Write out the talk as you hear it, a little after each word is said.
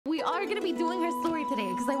we are gonna be doing her story today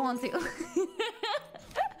because I want to.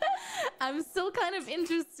 I'm still kind of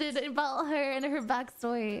interested about her and her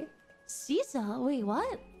backstory. Shisha? Wait,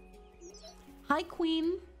 what? Hi,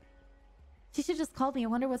 Queen. She should just call me. I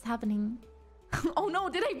wonder what's happening. Oh no,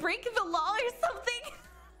 did I break the law or something?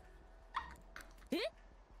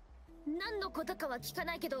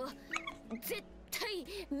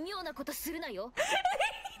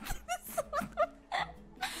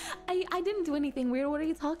 I didn't do anything weird. What are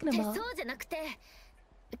you talking about?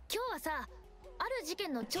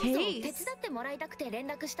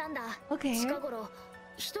 Okay.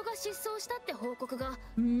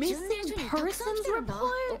 Missing persons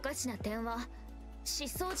report?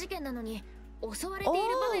 Served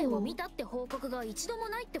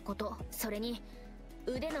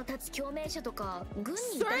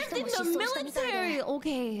in the military!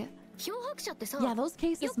 Okay. Yeah, those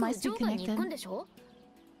cases might be connected.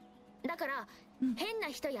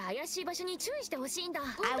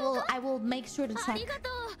 I will make sure to check.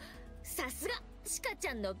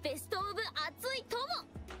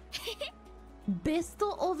 Best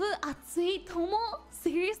of Atsui Tomo?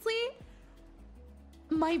 Seriously?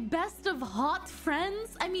 My best of hot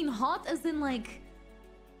friends? I mean hot as in like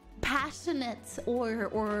passionate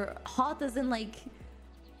or hot as in like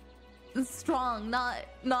strong, not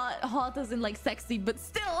hot as in like sexy, but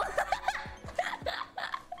still.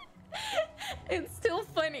 It's still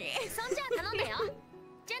funny.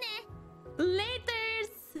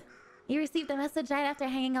 Laters! You received a message right after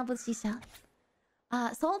hanging up with Shisha.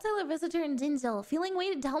 Solitary visitor in Jinjil, feeling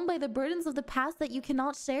weighted down by the burdens of the past that you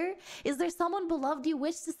cannot share? Is there someone beloved you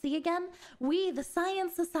wish to see again? We, the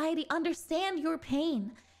Science Society, understand your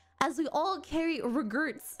pain, as we all carry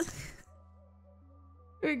regrets.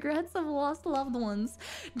 Regrets of lost loved ones.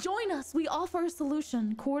 Join us, we offer a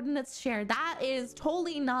solution. Coordinates shared. That is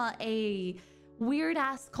totally not a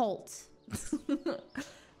weird-ass cult.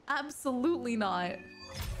 Absolutely not.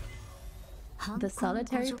 The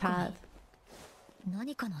solitary path.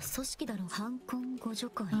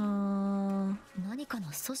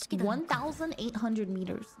 1,800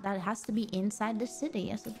 meters. That has to be inside the city.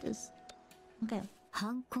 Yes, it is. Okay.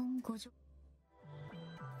 Bum,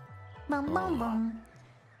 bum, bum.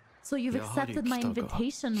 So you've accepted my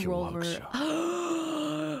invitation, Rover. It's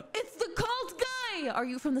the cult guy! Are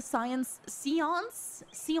you from the Science... Science?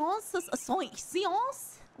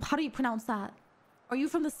 How do you pronounce that? Are you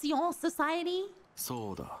from the Science Society?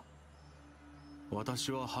 そうだ。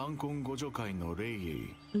私はハンコン互助会のレ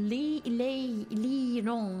イ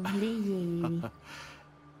ロン。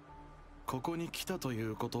ここに来たとい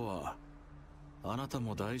うことは、あなた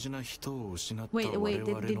も大事な人を失った我々の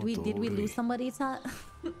同類。Wait, did we lose somebody? Papa.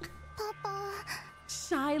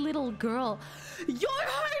 Shy little girl. You're her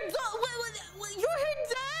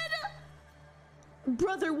dad?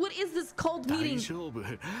 Brother, what is this cult meeting? 大丈夫。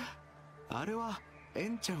あれはエ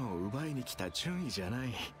ンちゃんを奪いに来た順位じゃな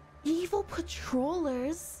い。Evil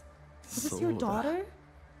patrollers? Is this your daughter?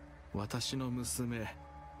 私の娘、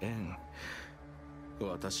エン。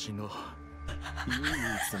私の唯一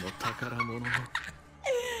の宝物。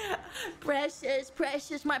Precious,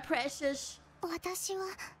 precious, my precious. 私は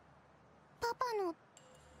パパの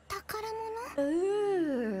宝物。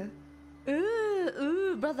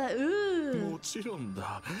brother. もちろん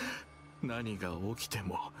だ。何が起きて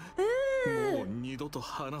も。もう二度と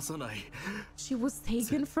話さない。She was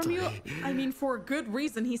taken from you? I mean, for a good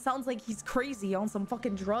reason. He sounds like he's crazy on some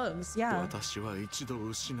fucking drugs. Yeah. 私は一度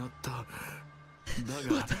失った。だ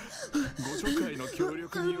が、互助会の協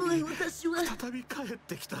力により再び帰っ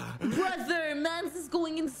てきた。Brother, Mans is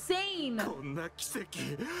going insane. こんな奇跡、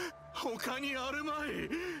他にあるまい。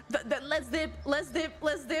Let's dip.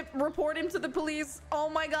 Report him to the police. Oh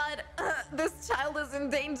my god, this child is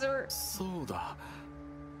in danger. そうだ。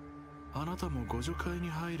あなたも互助会に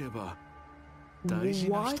入れば大事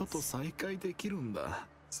な人と再会できるんだ。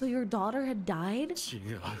So your daughter had died?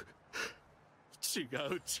 違う。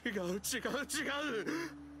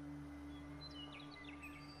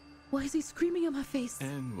Why is he screaming in my face? エ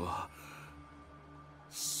ンは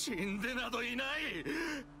死んでなどいない。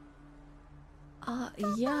Yeah. ど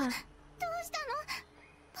うしたの？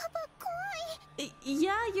パパ怖い。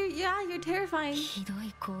Yeah, you're terrifying. ひど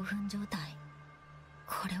い興奮状態。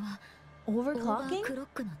これは overclocking?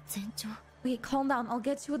 Wait, calm down. I'll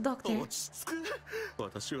get you a doctor. 落ち着く。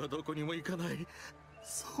私はどこにも行かない。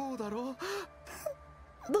そうだろ。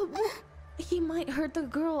He might hurt the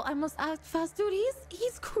girl. I must act fast, dude.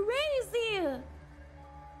 He's crazy.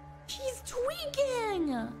 He's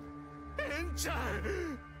tweaking.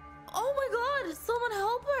 Oh my god! Someone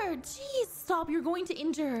help her! Jeez, stop! You're going to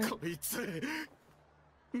injure her. こいつ、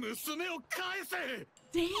娘を返せ。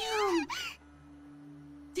Damn!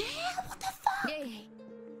 Damn, what the fuck? レイ、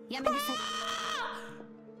やめなさい。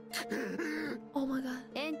Oh my god.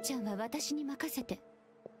 エンちゃんは私に任せて。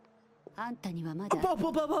あんたにはまだやるべ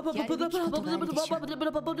きことがあるでしょ。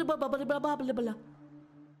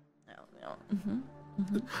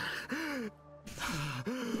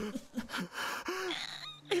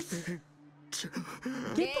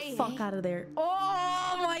Get the fuck out of there.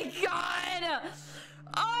 Oh my god!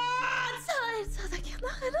 Oh,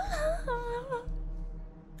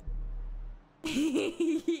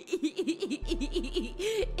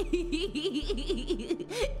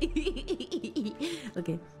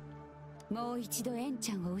 okay. もう一度エン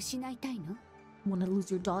ちゃんを失いたいの？ Wanna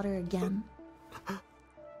lose your daughter again?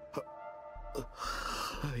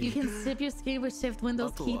 You can sip your screen with Shift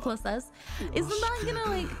Windows key plus S. Isn't that gonna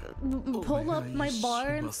like pull up my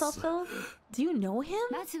bar and stuff though? Do you know him?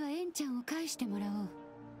 まずはエンちゃんを返してもらおう。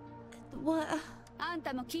What? あん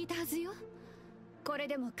たも聞いたはずよ。これ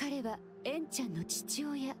でも彼はエンちゃんの父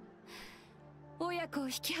親。親子を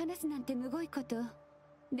引き離すなんてむごいこと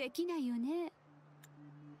できないよね。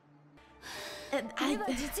これは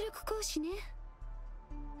実力行使ね。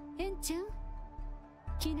エンちゃん、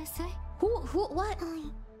来なさい。What?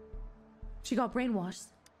 She got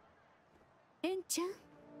brainwashed. エンちゃん、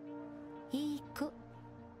いい子。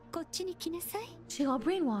こっちに来なさい。She got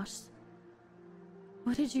brainwashed.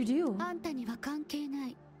 What did you do? あんたには関係な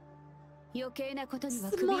い。余計なことには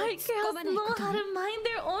首を Smart 突っ込 girls まない know こと how ね。 to mind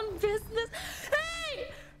their own business. Hey!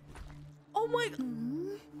 Oh my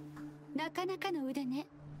god. なかなかの腕ね。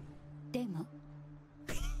でも。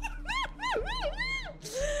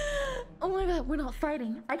Oh my god, we're not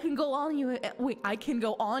fighting. I can go on you. Wait, I can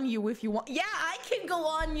go on you if you want. Yeah, I can go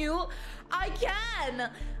on you. I can.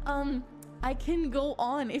 I can go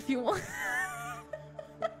on if you want.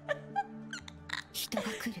 人が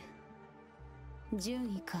来る。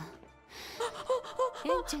順位か。エ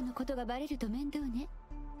ンちゃんのことがバレると面倒ね。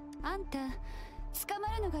あんた、捕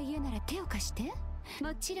まるのが嫌なら手を貸して。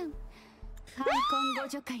もちろん、ハイコン互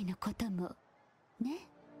助会のことも。ね。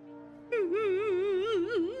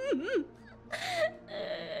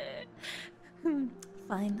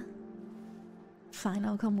Fine. Fine,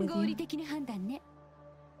 I'll come with 合理 you. 的な判断ね。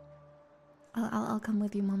I'll come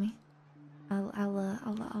with you, mommy. I'll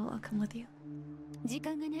come with you. 時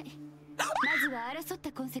間がない。まずは争っ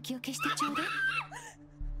た痕跡を消してちょうだい。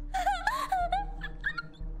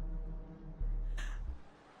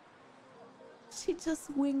She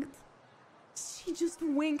just winked. She just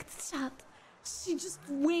winked, chat. She just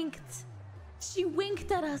winked. She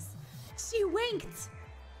winked at us. She winked.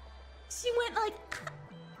 She went like.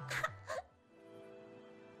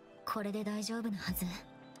 これで大丈夫なはず。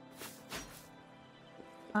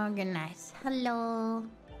Organized. Hello,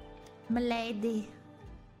 milady.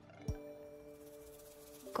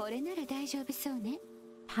 これなら大丈夫そうね。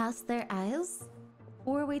Past their eyes?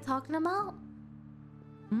 What are we talking about?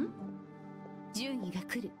 順位が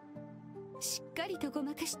来る。しっかりとご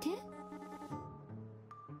まかして。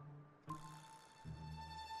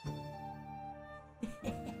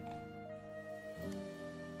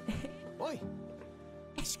おい、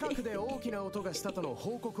近くで大きな音がしたとの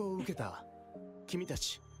報告を受けた。君た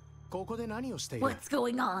ち、ここで何をしている？ What's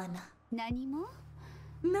going on? 何も？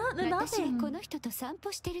 私は Nothing. この人と散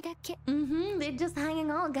歩してるだけ。They're just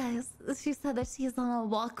hanging out, guys. She said that she's on a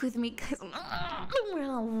walk with me, guys. We're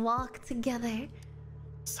on a walk together.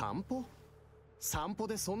 散歩？散歩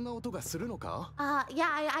でそんな音がするのか？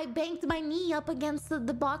 Yeah, I banged my knee up against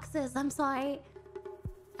the boxes. I'm sorry.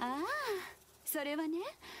 ああ、それはね、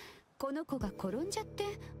この子が転んじゃって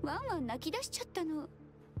ワンワン泣き出しちゃったの。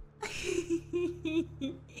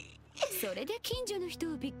それで近所の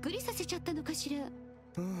人をびっくりさせちゃったのかしら。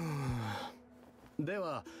で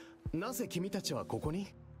は、なぜ君たちはここに？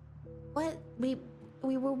 What? We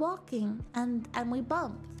were walking and we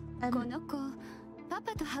bumped. この子、パ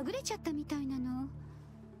パとはぐれちゃったみたいなの。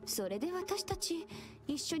それで私たち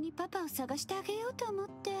一緒にパパを探してあげようと思っ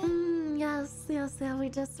て。Yes. Yeah. We're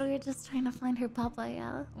just trying to find her papa.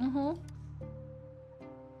 Yeah.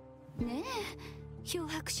 ねえ、漂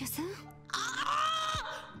白者さん。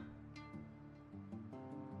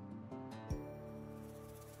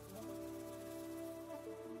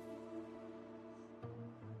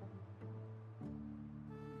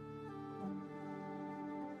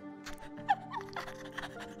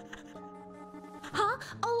Huh?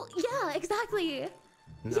 Oh, yeah. Exactly.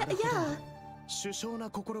 なるほど。 Yeah. 首相な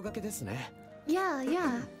心がけですね。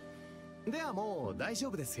Yeah. ではもう大丈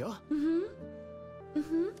夫ですよ。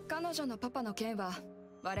彼女のパパの件は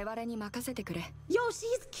我々に任せてくれ。Yo,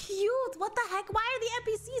 she's cute. What the heck? Why are the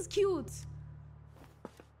NPCs cute?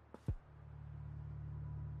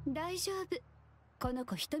 大丈夫。この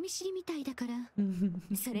子人見知りみたいだから。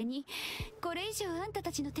それに、これ以上あんた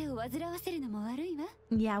たちの手を煩わせるのも悪いわ。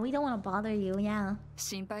Yeah, we don't want to bother you, yeah.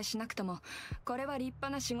 心配しなくとも、これは立派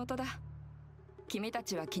な仕事だ。君た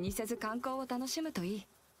ちは気にせず観光を楽しむといい。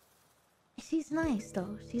She's nice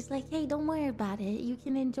though. She's like, hey, don't worry about it. You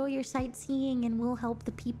can enjoy your sightseeing and we'll help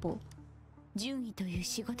the people. 獣医という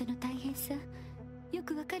仕事の大変さ、よ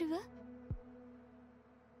くわかるわ。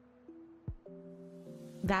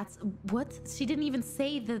That's what? She didn't even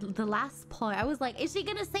say the last part. I was like, is she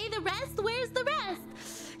gonna say the rest? Where's the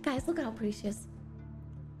rest? Guys, look at how pretty she is.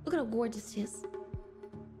 Look at how gorgeous she is.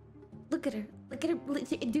 Look at her. Look at her.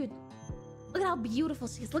 Dude, look at how beautiful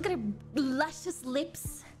she is. Look at her luscious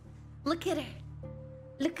lips. Look at her.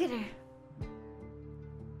 Look at her.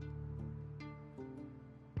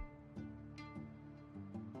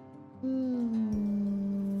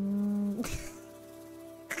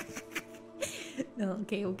 No,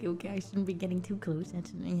 okay. I shouldn't be getting too close. I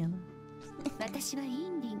shouldn't, yeah. 私はイ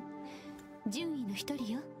ンリン、獣医の一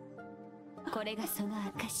人よ。これがその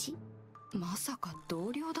証。まさか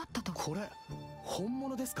同僚だったと。これ本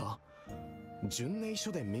物ですか？巡礼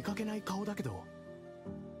所で見かけない顔だけど。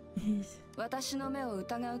私の目を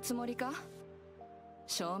疑うつもりか？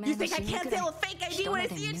正 You 面の think I シミ can't くらい tell a fake ID 一 when 目 I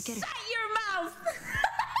で see 見 it? 抜け Shut る。 your mouth!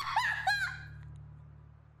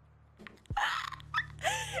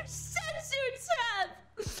 Shut your trap!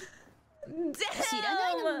 知ら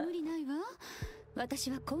ないのも Damn! 無理ないわ。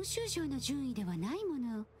私は今週上の順位ではないも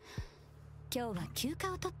の。今日は休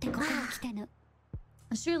暇を取ってここに来たの。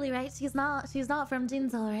Surely, right? She's not from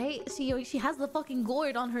Jinzo, right? She has the fucking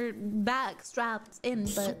gourd on her back strapped in,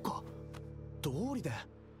 そっ but か。道理で。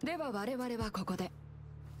では我々はここで。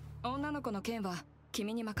女の子の件は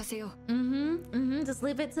君に任せよう。just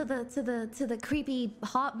leave it to the creepy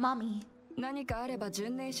hot mommy. 何かあれば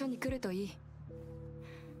巡礼所に来るといい。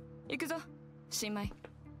行くぞ、新米。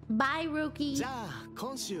Bye, rookie. じゃあ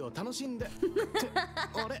今週を楽しんで。って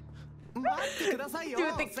あれ待ってくださいよ。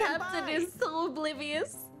 Dude, the captain is so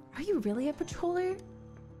oblivious. Are you really a patroller?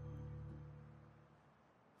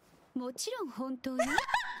 もちろん本当よ。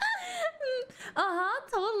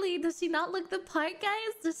Totally. Does she not look the part,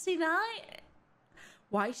 guys? Does she not?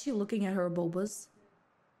 Why is she looking at her bobas?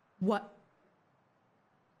 What?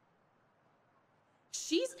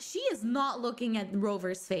 She is not looking at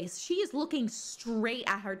Rover's face. She is looking straight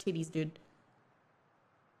at her titties, dude.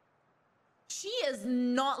 She is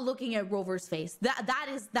not looking at Rover's face. That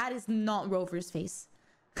is not Rover's face.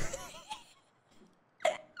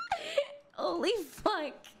 Holy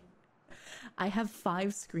fuck. I have 5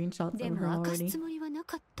 screenshots で of her も明かす already. つもりはな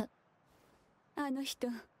かった。あの人、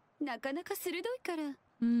なかなか鋭いから。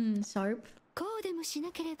Sharp. こうでもし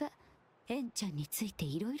なければ、エンちゃんについて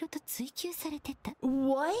いろいろと追求されてた。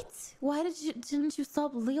What? Why didn't you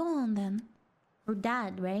stop Leon then? Or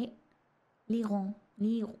dad, right? Leon.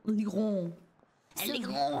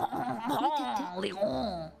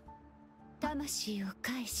 魂を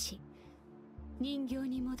返し、人形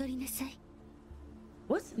に戻りなさい。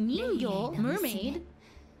What's Ningyo? Mermaid?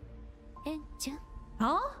 エンちゃん。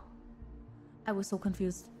Huh? I was so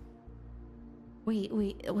confused. Wait,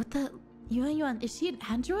 what the? Yuan, is she an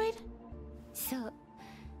android? そう。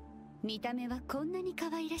見た目はこんなに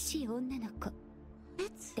可愛らしい女の子。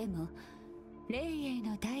でも、レイエ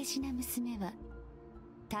の大事な娘は、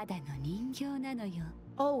ただの人形なのよ。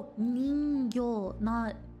Oh, Ningyo,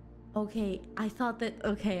 not... Okay, I thought that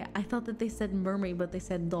they said mermaid, but they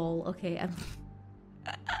said doll. Okay,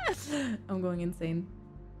 I'm going insane.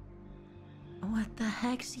 What the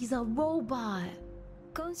heck? She's a robot.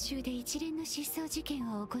 今週で一連の失踪事件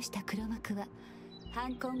を起こした黒幕は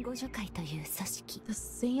反婚互助会という組織。 The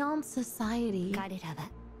Seance Society. 彼らは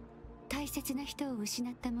大切な人を失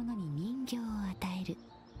った者に人形を与える。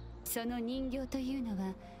その人形というの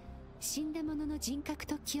は死んだ者の人格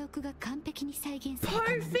と記憶が完璧に再現されたもの。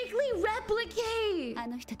 Perfectly replicate. あ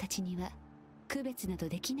の人たちには区別など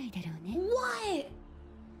できないだろうね。 What?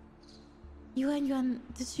 Yuan,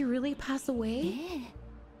 did she really pass away? え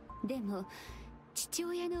え。でも父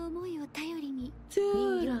親の思いを頼りに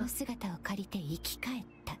Dude. 人形の姿を借りて生き返っ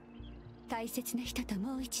た。大切な人と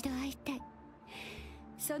もう一度会いたい。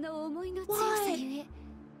その思いの強さゆえ、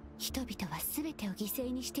人々は全てを犠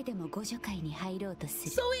牲にしてでも互助会に入ろうとす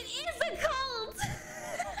る。 So it is a cult!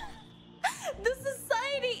 The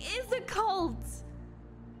society is a cult!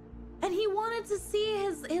 And he wanted to see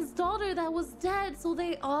his daughter that was dead, so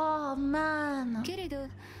they... Oh, man. けれど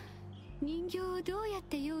人形をどうやっ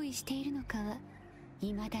て用意しているのかは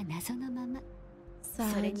未だ謎のまま。そ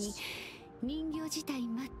れに人形自体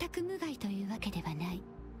全く無害というわけではない。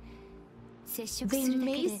They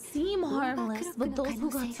may seem harmless, but those who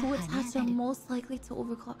got too attached are most likely to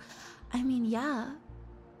overclock. I mean, yeah.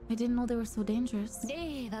 I didn't know they were so dangerous.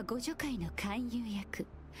 例は互助会の勧誘役。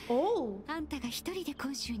Oh! あんたが一人で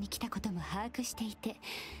今週に来たことも把握していて、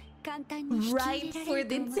簡単に引き入 Right れら for れる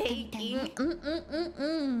と the 思ったみたいね。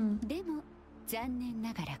 taking. でも残念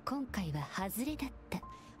ながら今回は外れだった。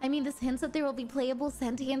I mean, this hints that there will be playable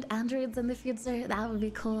sentient androids in the future. That would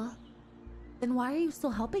be cool. Then why are you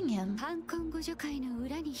still helping him? 反婚互助会の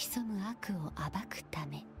裏に潜む悪を暴くた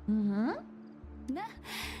め。Mm-hmm. な、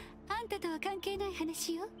あんたとは関係ない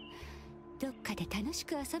話よ。どっかで楽し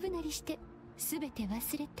く遊ぶなりして、すべて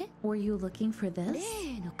忘れて。Were you looking for this?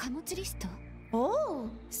 例の貨物リスト。Oh!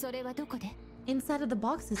 それはどこで？ Inside of the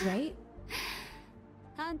boxes, right?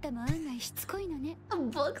 あんたも案外しつこいのね。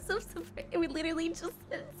Books of surprise. We literally just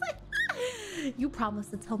said, you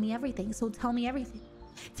promised to tell me everything, so tell me everything.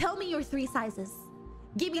 Tell me your 3 sizes.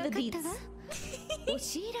 Give me the わかっ deets. たわ。教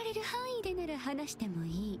えられる範囲でなら話しても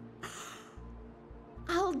いい。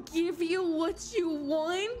I'll give you what you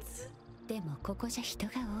want. でもここじゃ人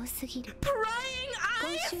が多すぎる。 Prying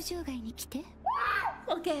今週場外に来て。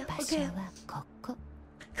 Okay, 場所 okay. はここ。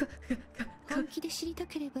本気で知りた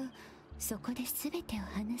ければ、そこで全てを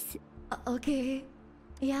話す。Okay.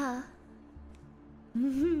 Yeah.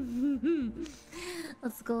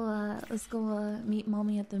 let's go meet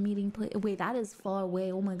mommy at the meeting place. Wait, that is far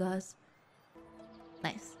away. Oh my gosh.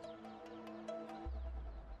 Nice.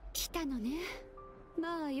 来たのね。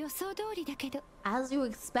まあ予想通りだけど。 As you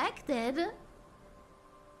expected.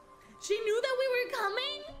 She knew that we were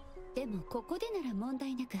coming? でもここでなら問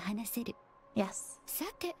題なく話せる。 Yes. さ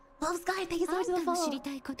て、 Love Sky, thank you so あ much ん for た the の知 follow. り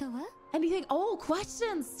たいことは？ Anything? Oh,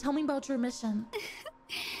 questions. Tell me about your mission.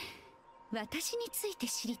 私について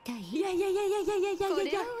知りたい？ Yeah, yeah, yeah, yeah, yeah, yeah, こ yeah,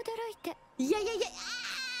 れ yeah, は驚いた。 yeah, yeah, yeah,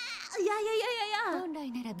 yeah. 本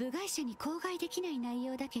来なら部外者に口外できない内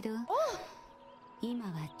容だけど、今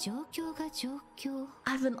は状況が状況。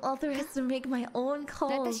 I've been authorized to make my own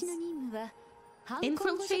calls. 私の任務は犯行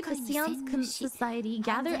互助 Infiltrate 会 the に潜 Seance 入し、 Society,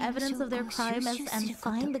 gather evidence of their crime and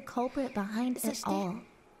find the culprit behind it all.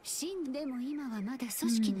 真でも今はまだ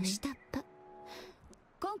組織の下っ端。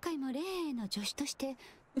今回も霊への助手として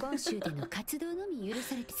今週での活動のみ許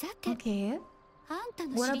されて、さて、 Okay. あんた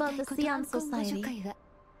の知りたいこと、犯行互助会は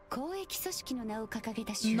公益組織の名を掲げ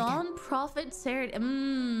た集団。 Non-profit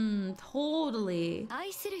charity. Totally.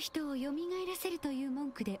 愛する人を蘇らせるという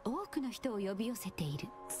文句で多くの人を呼び寄せている。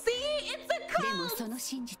 See, it's a でも cult. その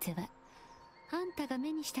真実はあんたが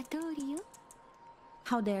目にした通りよ。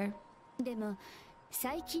 How dare. でも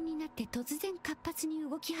最近になって突然活発に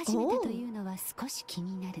動き始めたというのは少し気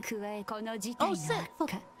になる。加えこの事態の Oh, shit. 悪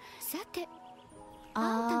化。さて、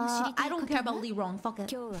あんたの知りた I いこ don't と care は？ about Lee Wrong. Fuck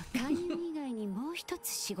it. 今日は勧誘以外にもう一つ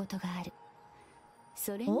仕事がある。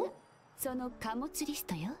それがおその貨物リス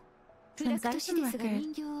トよ。フラクトシデスが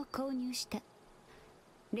人形を購入した。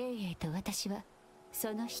レイエイと私は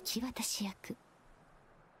その引き渡し役。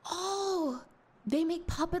 Oh, they make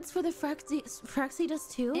puppets for the Fraxidas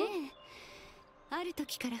too? ええ、ある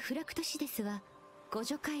時からフラクトシデスは互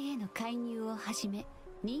助会への介入を始め、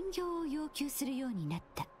人形を要求するようになっ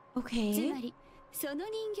た。 Okay. つまりその人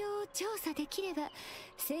形を調査できれば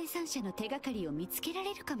生産者の手がかりを見つけら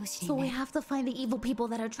れるかもしれ So な we い。 have to find the evil people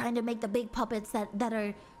that are trying to make the big puppets that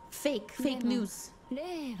are fake でも news.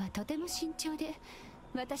 レイはとても慎重で、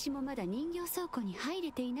私もまだ人形倉庫に入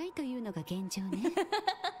れていないというのが現状ね。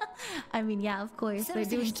I mean, yeah, of course. そろ They're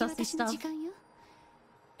そろ doing 引き sussy 渡しの stuff. 時間よ。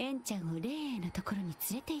エンちゃんをレイのところに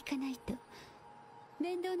連れて行かないと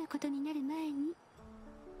面倒なことになる前に。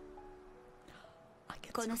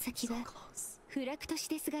この先はフラクトシ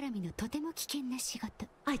デス絡みのとても危険な仕事。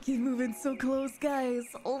 I can move in so close, guys.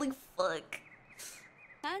 Holy fuck.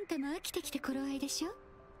 あんたも飽きてきて頃合いでしょ。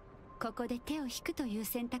ここで手を引くという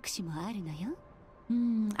選択肢もあるのよ。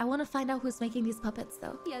I want to find out who's making these puppets,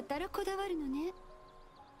 though. やたらこだわるのね。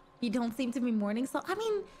 You don't seem to be mourning, so I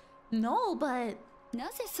mean, no, but な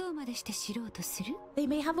ぜそうまでして知ろうとする？ they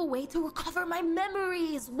may have a way to recover my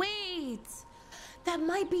memories. Wait, that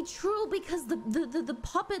might be true because the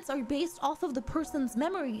puppets are based off of the person's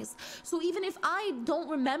memories. So even if I don't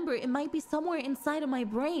remember, it might be somewhere inside of my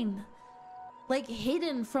brain, like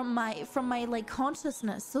hidden from my like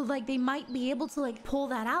consciousness. So like they might be able to like pull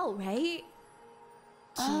that out, right?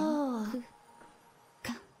 Oh.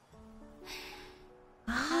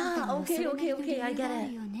 あんたにはそれ Okay, なり okay, の理 okay. I 由が get ある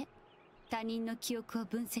it. よね。他人の記憶を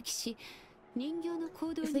分析し、人形の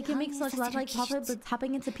行動 If に they can 反映 make さ such せる lifelike 技 puppets 術。 with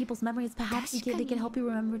tapping into people's memories, perhaps they can help you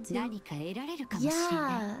remember too. 何か得られるかもしれない。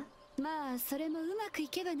 Yeah. まあそれもうまくい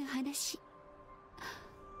けばの話。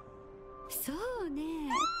そうね。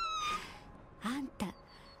あんた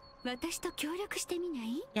私と協力してみな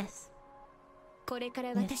い？ Yes. これか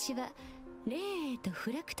ら私はレイと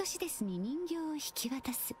フラクトシデスに人形を引き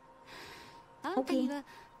渡す。あんたには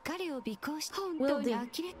彼を尾行して本当に呆れ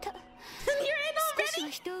た。少しは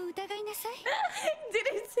人を疑いなさい。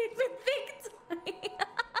Didn't even think twice.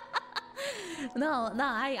 No,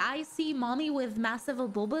 I see mommy with massive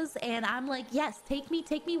bulbas, and I'm like, yes, take me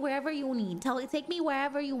wherever you need. Take me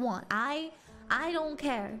wherever you want. I don't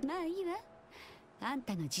care. まあいいわ。あん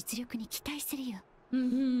たの実力に期待するよ。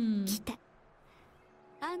来た。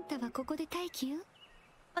あんたはここで待機よ。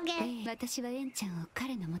Okay. 私はエンちゃんを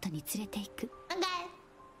彼の元に連れて行く。Okay.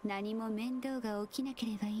 何も面倒が起きなけ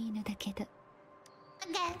ればいいのだけど。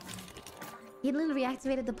Okay. Yinlin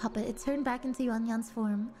reactivated the puppet. It turned back into Yuanyan's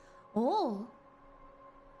form. Oh.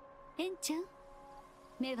 エンちゃん、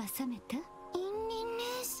目は覚めた？インリン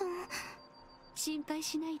姉さん。心配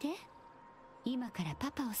しないで。今から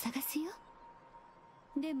パパを探すよ。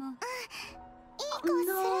でも、いい子する。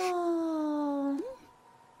No.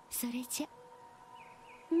 それじゃ。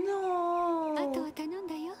No. あとは頼ん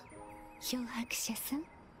だよ。漂白者さん。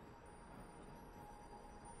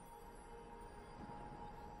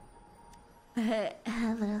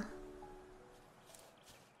Hello.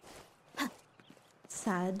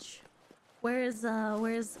 Sag. Where's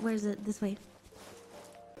it? This way.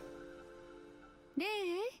 レイ、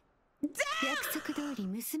約束通り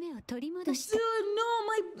娘を取り戻した。Dude, no,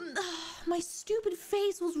 my stupid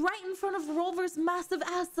face was right in front of Rover's massive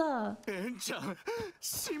assa. エンちゃん、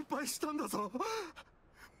心配したんだぞ。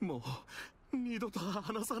もう二度と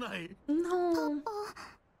話さない。No. パパ、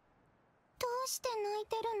どうして泣い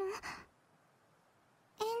てるの？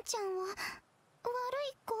エンちゃんは悪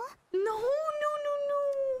い子？ No, no, no, no.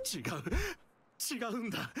 違うん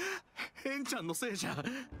だ。エンちゃんのせいじゃ。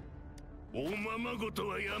おままごと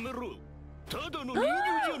はやめろ。ただの人形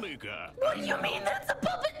じゃねえか。What do you mean that's a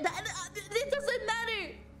puppet? It doesn't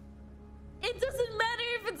matter. It doesn't matter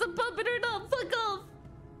if it's a puppet or not. Fuck off.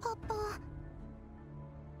 パパ、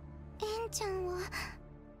エンちゃんは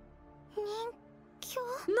人形？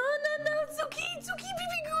 No, it's okay,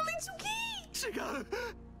 baby girl, it's okay. 違う。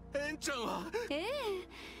エンちゃんは。ええ、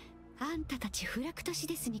あんたたちフラクトシ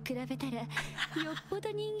デスに比べたらよっぽ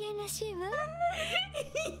ど人間らしいわ。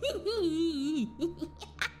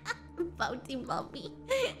Pouty mommy.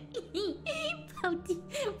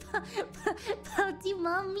 Pouty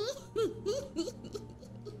mommy.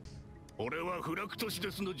 俺はフラクトシ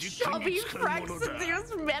デスの実験に Chubby 使うものだ。 Fraxidus,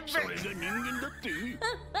 それ remember? が人間だって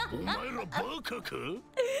お前らバカか？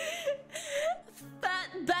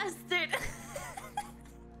 Fat bastard.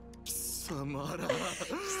 サマラ。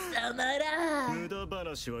無駄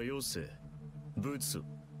話はよせ。ブツ。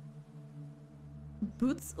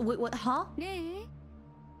 Boots? Wait, what? Huh? レイ、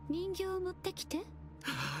人形を持ってきて。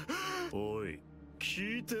おい、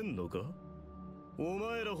聞いてんのか？お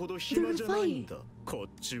前らほど暇じゃないんだ。こ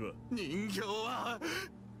っちは。人形は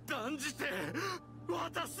断じて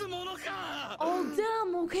渡すものか。 Oh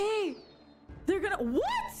damn, okay. They're gonna what?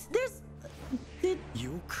 Did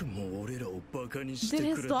よくも俺らをバカにしてく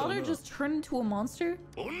his れたな。 daughter just turn into a monster?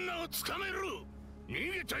 女を捕めろ。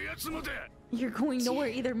逃げたやつまで。 You're going nowhere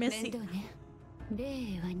either, 面 Missy. 倒ね。レ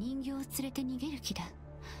イは人形を連れて逃げる気だ。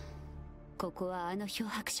ここはあの漂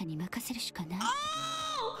白者に任せるしかない。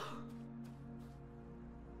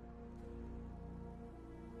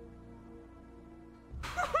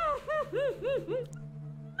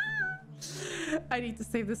I need to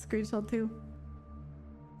save this screenshot too.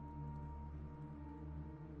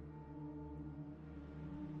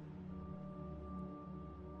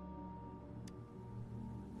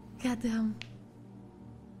 Goddamn.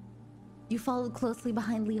 You followed closely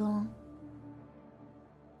behind Lilong.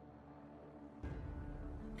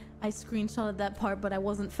 I screenshotted that part, but I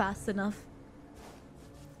wasn't fast enough.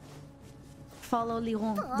 Follow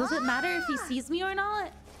Lilong. Does it matter if he sees me or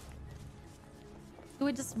not? Do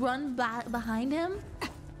we just run back behind him?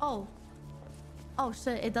 Oh. Oh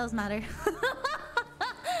shit, it does matter.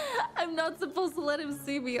 I'm not supposed to let him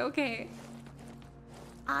see me, okay.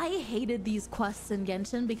 I hated these quests in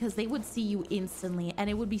Genshin because they would see you instantly and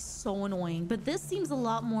it would be so annoying. But this seems a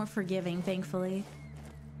lot more forgiving, thankfully.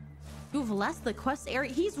 You've left the quest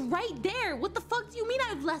area. He's right there. What the fuck do you mean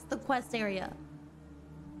I've left the quest area?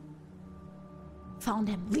 Found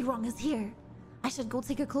him. Lirong is here. I should go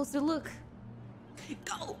take a closer look.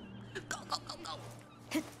 Go! Go, go, go,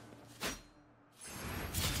 go!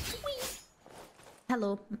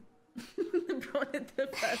 Hello. Bro, it's the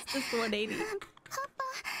fastest 180.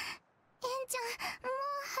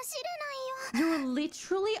 You're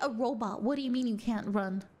literally a robot. What do you mean you can't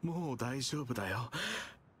run? もう大丈夫だよ。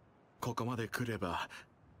ここまで来れば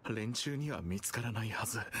連中には見つからないは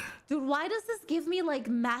ず。 Dude, why does this give me like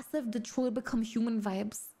massive Detroit Become Human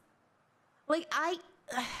vibes? Like I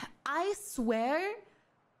swear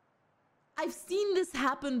I've seen this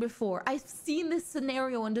happen before. I've seen this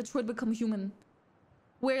scenario in Detroit Become Human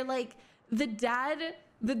where like the dad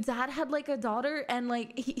had like a daughter and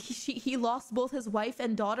like he lost both his wife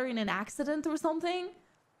and daughter in an accident or something.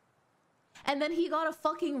 And then he got a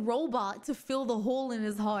fucking robot to fill the hole in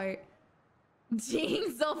his heart.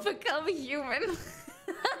 Genes don't become human.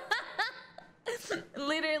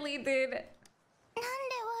 Literally, dude. なんで悪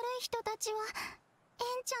い人たちはエン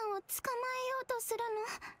ちゃんを捕まえようとするの?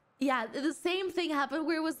 Yeah, the same thing happened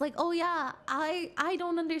where it was like, oh yeah, I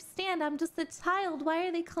don't understand. I'm just a child. Why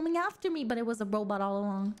are they coming after me? But it was a robot all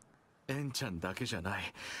along. エンちゃんだけじゃな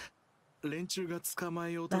い。連中が捕ま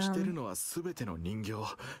えようとしてるのは全ての人形。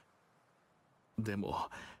でも、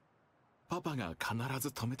パパが必ず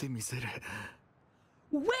止めてみせる。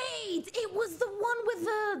Wait, it was the one with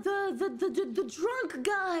the drunk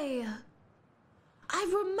guy. I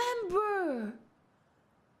remember.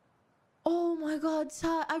 Oh my god,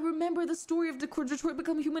 chat, I remember the story of Detroit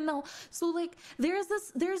Become Human now. So like there's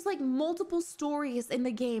like multiple stories in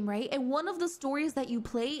the game, right? And one of the stories that you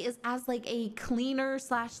play is as like a cleaner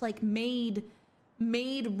slash like maid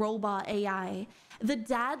robot AI. The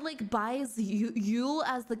dad like buys you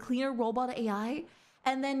as the cleaner robot AI,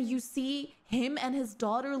 and then you see him and his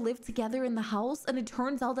daughter live together in the house, and it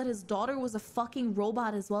turns out that his daughter was a fucking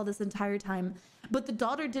robot as well this entire time. But the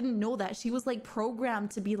daughter didn't know that. She was like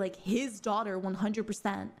programmed to be like his daughter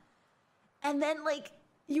 100%. And then like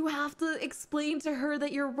you have to explain to her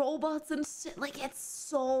that you're robots and shit. Like it's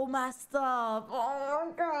so messed up. Oh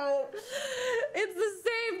my god. It's the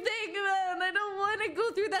same thing, man. I don't want to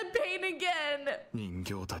go through that pain again. 人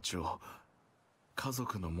形たちを家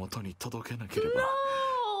族の元に届けなければ。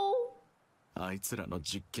No! あいつらの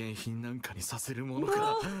実験品なんかにさせるもの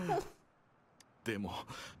か。No! でも。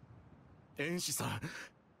エンシさん、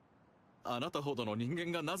あなたほどの人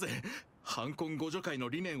間がなぜ反婚互助会の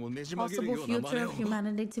理念をねじ曲げるような真似を。 Possible future of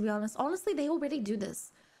humanity, to be honest. Honestly, they already do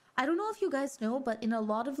this. I don't know if you guys know, but in a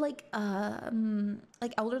lot of like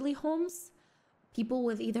elderly homes, people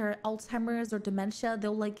with either Alzheimer's or dementia,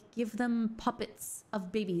 they'll like give them puppets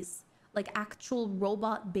of babies, like actual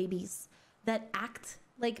robot babies that act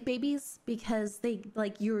like babies because they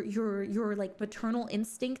like your like maternal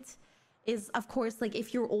instinct is, of course, like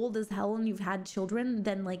if you're old as hell and you've had children,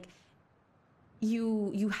 then like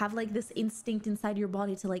you have like this instinct inside your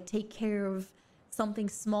body to like take care of something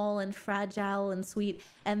small and fragile and sweet,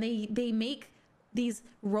 and they make these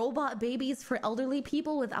robot babies for elderly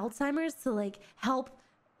people with Alzheimer's to like help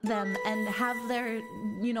them and have their,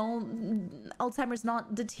 you know, Alzheimer's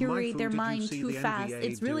not deteriorate their mind too fast.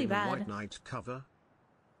 It's really bad. White Knight cover?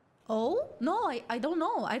 Oh no, I don't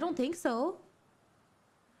know. I don't think so.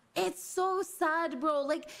 It's so sad, bro.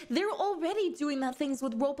 Like, they're already doing that things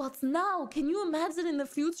with robots now. Can you imagine in the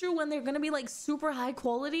future when they're gonna be like super high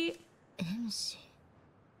quality?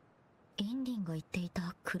 Yinlin が言ってい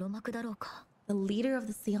た黒幕だろうか? The leader of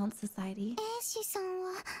the Seance Society. さん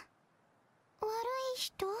は悪い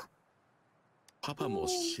人? パパも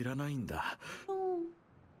知らないんだ。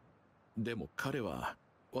でも彼は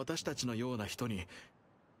私たちのような人に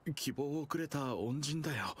希望をくれた恩人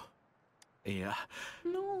だよ。いや、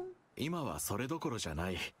今はそれどころじゃな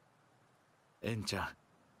い。エンちゃん、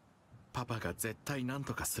パパが絶対なん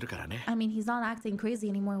とかするからね。I mean, he's not acting crazy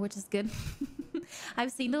anymore, which is good.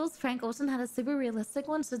 I've seen those. Frank Ocean had a super realistic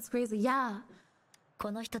one, so it's crazy. Yeah.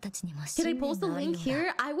 Can I post a link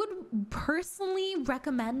here? I would personally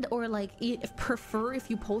recommend or like prefer if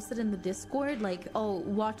you post it in the Discord, like, oh,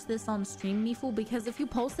 watch this on stream, Mifu, because if you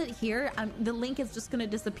post it here, the link is just gonna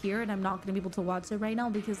disappear and I'm not gonna be able to watch it right now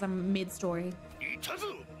because I'm mid-story. It's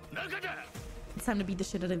time to beat the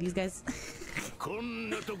shit out of these guys. This good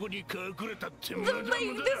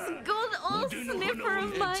old sniffer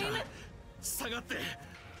of mine.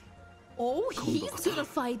 Oh, he's gonna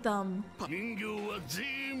fight them. Ice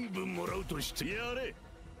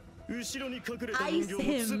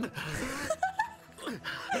him.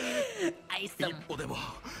 Ice him.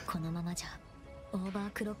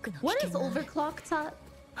 What is overclock, Tot?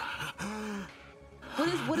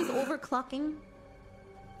 What is overclocking?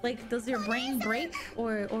 Like, does your brain break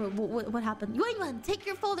or what happened? Yinlin, take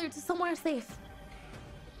your folder to somewhere safe.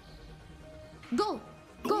 Go.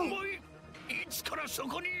 Run.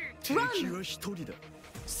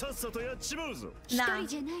 Nah.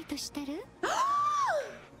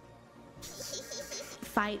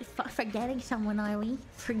 Forgetting someone, are we?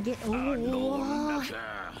 Forget. Oh.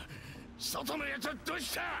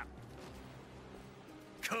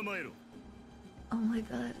 Oh my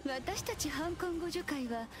god. 私たち反抗互助会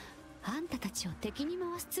はあんたたちを敵に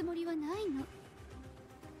回すつもりはないの。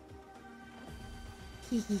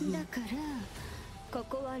だからこ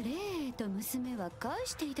こはレイと娘は返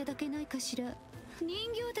していただけないかしら。人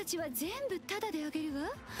形たちは全部タダであげるわ。だ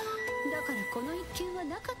からこの一件は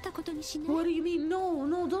なかったことにしない。 What do you mean? No,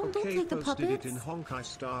 no, don't take the posted it puppets. in Honkai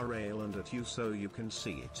Star Rail and at you so you can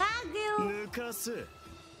see it. Thank you. 抜かせ。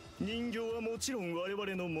人形はもちろん我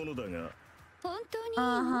々のものだが。本当にいいの？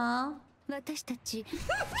 Uh-huh. 私たち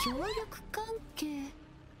協力関係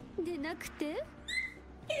でなくて？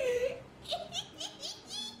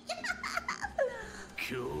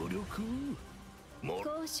協力？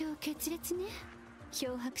交渉決裂ね。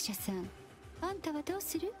漂白者さん、あんたはどう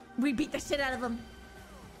する？ We beat the shit out of him.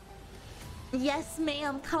 Yes,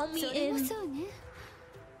 ma'am. Count me それも in. そうね。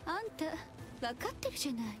あんた分かってるじ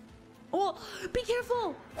ゃない。 Oh, be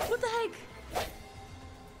careful. What the heck?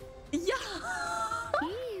 Yeah. い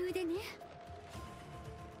い腕ね。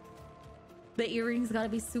 The earrings gotta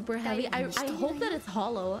be super heavy. I hope that it's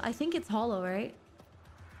hollow. I think it's hollow, right?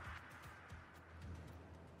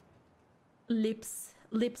 Lips.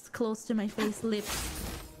 Lips close to my face. Lips.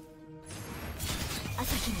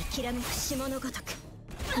 朝日にきらめく霜のごとく。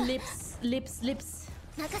 Lips. Lips. Lips.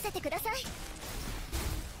 任せてください。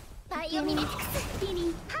パイオミミックス。ピ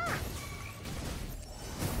ニ。はあ。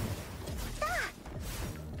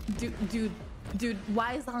 Dude,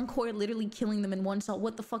 why is Encore literally killing them in one shot?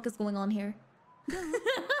 What the fuck is going on here?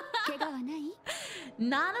 怪我はない？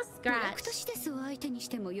 Not a ブラッ scratch. クトシデスを相手にし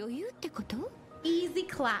ても余裕ってこと？ Easy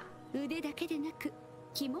clap. 腕だけでなく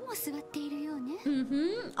肝も座っているようね。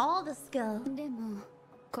 All the skill. でも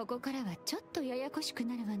ここからはちょっとややこしく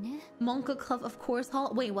なるわね。 Monka Club, of course.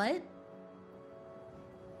 Wait, what?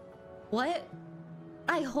 What?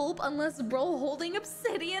 I hope, unless bro holding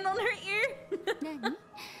obsidian on her ear. 何？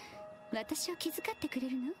私を気遣ってくれ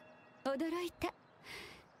るの？驚いた。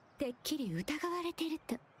てっきり疑われてる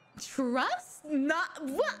と。 Trust? Not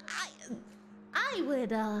what? I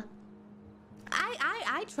would.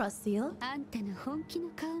 I trust you. あんたの本気の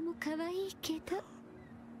顔も可愛いけど。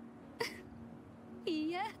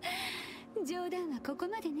いや、冗談はここ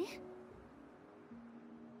までね。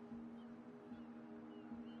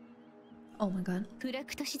 Oh my god. フラ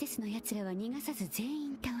クトシデスの奴らは逃がさず全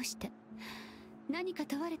員倒した。何か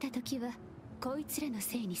問われた時はこいつらの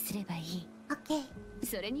せいにすればいい。 Okay.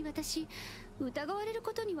 それに私、疑われる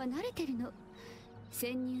ことには慣れてるの。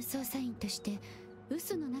潜入捜査員として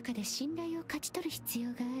嘘の中で信頼を勝ち取る必要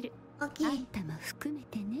がある。 Okay. あんたも含め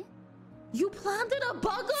てね。 You planted a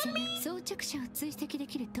bug on me? 装着者を追跡で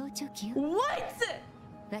きる盗聴器よ。 What?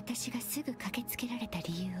 私がすぐ駆けつけられた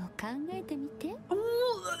理由を考えてみて。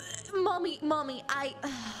 Mommy, I...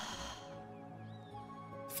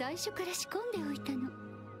 最初から仕込んでおいたの。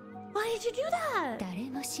 Why did you do that? 誰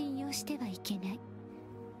も信用してはいけない。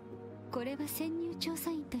これは潜入調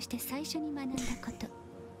査員として最初に学んだこと。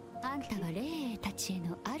あんたは霊たちへ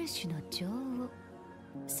のある種の情を、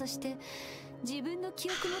そして自分の記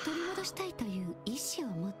憶も取り戻したいという意志を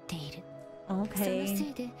持っている。 Okay. そのせ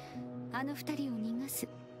いであの二人を逃がす、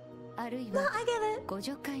あるい No, は I get it. 互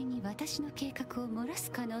助会に私の計画を漏ら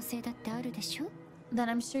す可能性だってあるでしょ。 Then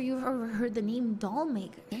I'm sure you've ever heard the name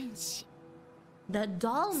Dollmaker. 天使。 The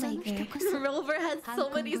Dollmaker. Rover has so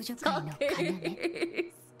many stalkers.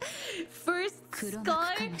 First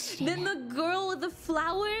Scar, then the girl with the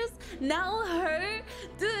flowers, now her.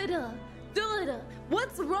 Dude,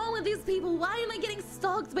 what's wrong with these people? Why am I getting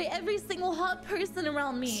stalked by every single hot person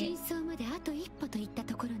around 真 me? 相まであと一歩といった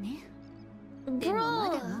ところね。でもま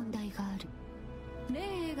だ Bro. 問題がある。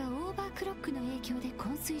霊がオーバークロックの影響で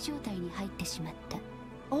昏睡状態に入ってしまった。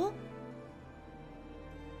 Oh?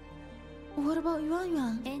 What about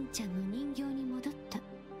Yuan? エンちゃんも人形に戻った。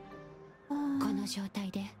この状態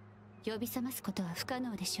で呼び覚ますことは不可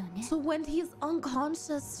能でしょうね。 So when he's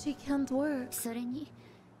unconscious, she can't work. それに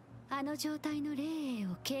あの状態の霊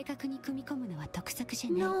を計画に組み込むのは得策じ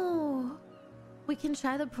ゃない。 No. We can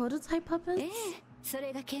try the prototype puppets? ええ、そ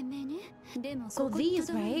れが賢明ね。でも So ここに these,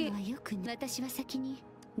 とどめるのはよくね。私は先に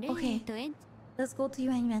霊とエン Let's go to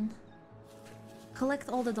Yuan. Collect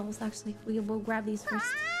all the dolls, actually. We'll grab these first.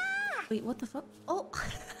 Wait, what the fuck? Oh!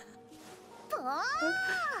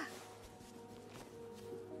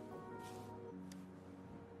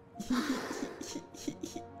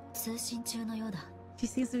 通信中のようだ。 She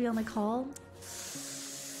seems to be on the call.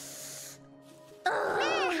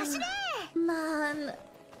 Man,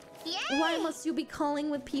 why must you be calling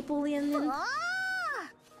with people in?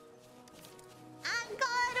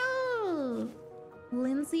 Angaru!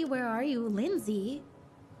 Lindsay, where are you? Lindsay?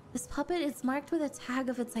 This puppet is marked with a tag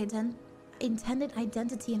of its intended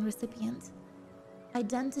identity and recipient.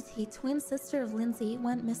 Identity. Twin sister of Lindsay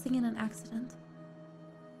went missing in an accident.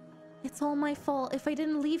 It's all my fault. If I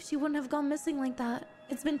didn't leave, she wouldn't have gone missing like that.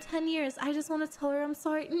 It's been 10 years. I just want to tell her I'm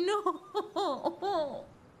sorry. No!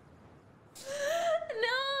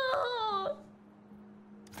 No!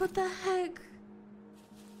 What the heck?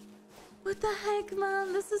 What the heck,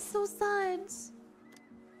 man? This is so sad.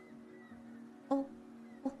 Oh.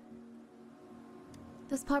 Oh.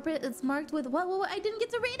 This puppet is marked with... What? I didn't get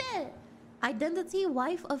to read it! Identity,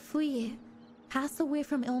 wife of Fuyi. Passed away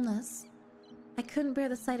from illness. I couldn't bear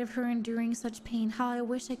the sight of her enduring such pain. How I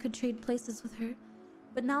wish I could trade places with her.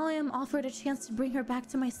 But now I am offered a chance to bring her back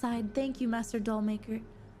to my side. Thank you, Master Dollmaker.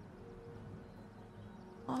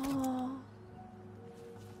 Oh.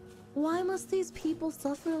 Why must these people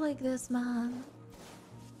suffer like this, man?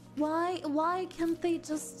 Why can't they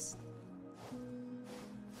just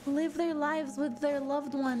live their lives with their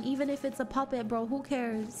loved one, even if it's a puppet, bro? Who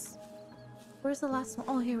cares? Where's the last one?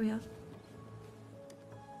 Oh, here we are.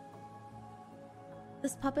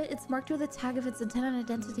 This puppet, it's marked with a tag of its intended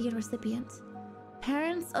identity and recipient.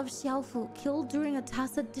 Parents of Xiaofu killed during a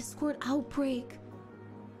tacit Discord outbreak.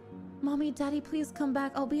 Mommy, Daddy, please come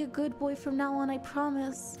back. I'll be a good boy from now on, I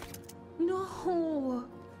promise. No.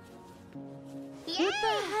 Yay! What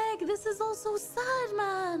the heck? This is all so sad,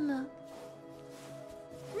 man.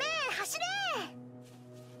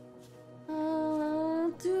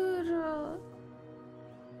 Oh, dude.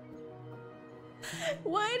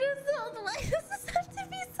 Why does this have to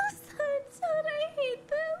be so sad? I hate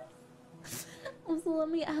this. Also, let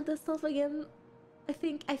me add this stuff again. I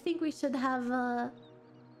think we should have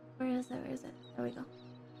where is it? There we go.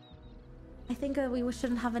 I think we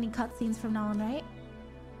shouldn't have any cutscenes from now on, right?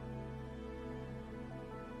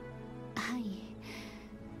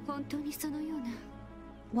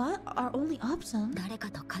 What? Our only option?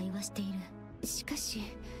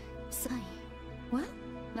 What?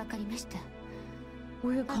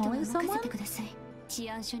 Were you calling someone?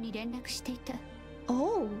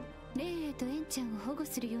 Oh.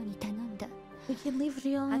 We can leave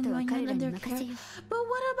Ryong and Yuanyuan under care. But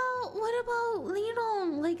what about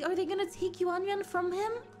Lirong? Like, are they gonna take Yuanyuan from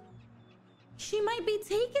him? She might be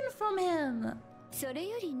taken from him.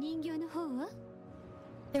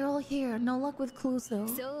 They're all here. No luck with clues though.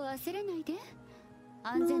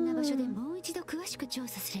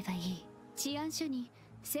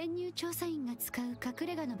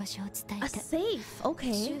 A safe,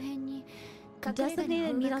 okay.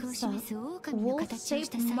 Designated meetup stop.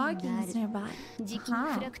 Wolf-shaped markings nearby.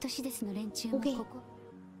 Okay.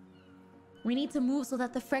 We need to move so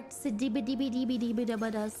that the frecked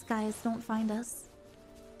guys don't find us.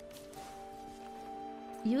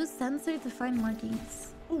 Use sensor to find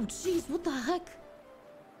markings. Oh jeez, what the heck?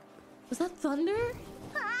 Was that thunder?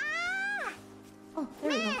 Oh,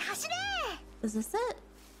 there we go. Is this it?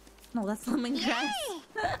 No, that's lemongrass.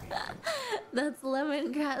 That's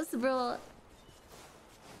lemongrass, bro.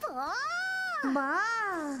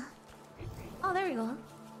 Bah. Oh, there we go.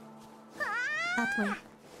 That way.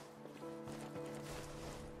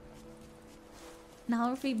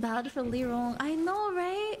 Now if we bad for Lirong. I know,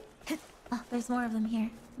 right? Oh, there's more of them here.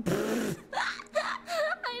 I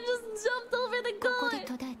just jumped over the gun.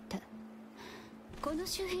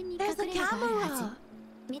 There's a camera.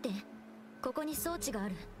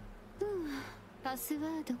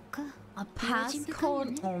 A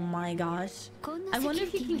passcode? Oh my gosh. I wonder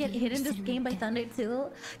if you can get hit in this game by thunder too.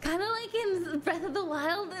 Kind of like in Breath of the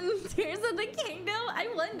Wild and Tears of the Kingdom. I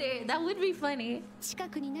wonder. That would be funny.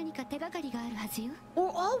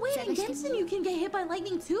 Or oh wait, in Genshin you can get hit by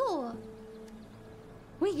lightning too.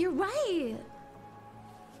 Wait, you're right.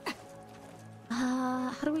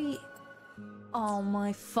 How do we... Oh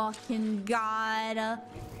my fucking god.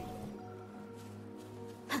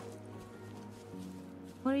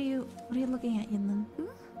 What are you looking at, Yinlin?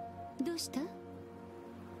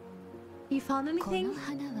 You found anything?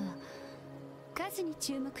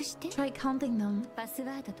 Try counting them.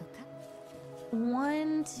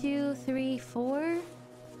 1, 2, 3, 4.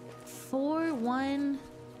 4, 1,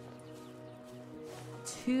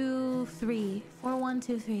 2, 3. 4, 1,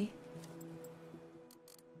 2, 3.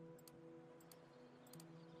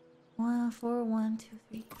 4, 1, 2,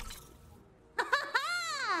 3.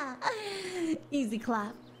 Easy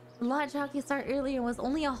clap. Lot Jockey start earlier was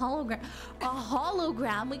only a hologram. A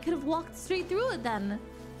hologram? We could have walked straight through it then.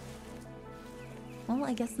 Well,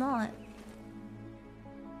 I guess not.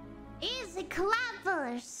 Easy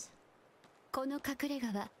clappers. この隠れ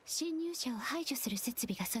家は侵入者を排除する設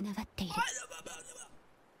備が備わっている。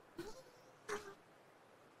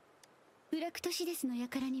ブラクトシデスの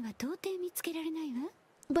輩には到底見つけられないわ。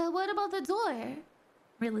But what about the door?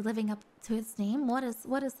 really living up to its name. What is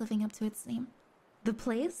living up to its name? The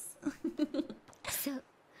place? そう。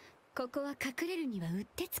ここは隠れるにはうっ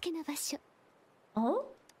てつけな場所。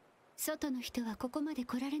Oh? 外の人はここまで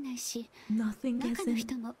来られないし、 Nothing gets 中の in.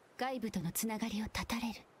 人も外部とのつながりを断たれ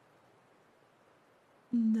る。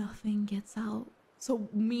Nothing gets out. So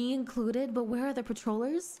me included, but where are the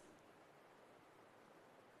patrollers?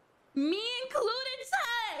 Me included,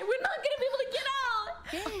 chat! We're not gonna be able to get out!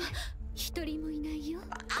 ええ、一人もいないよ、こ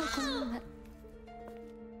こには。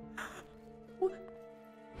What?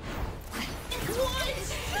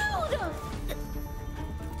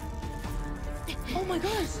 Dude! Oh my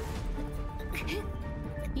gosh!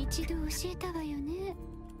 一度教えたわよね。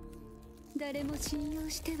誰も信用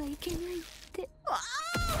してはいけないって。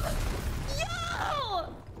Yo!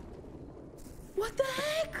 What the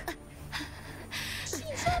heck? She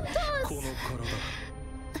jumped us! この体、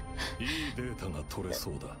いいデータが取れ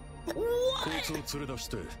そうだ。こいつを連れ出し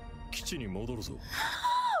て基地に戻るぞ。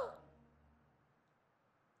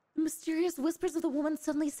The mysterious whispers of the woman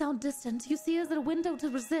suddenly sound distant. You see us at a window to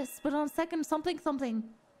resist, but on second something something.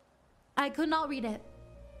 I could not read it.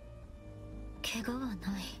 怪我は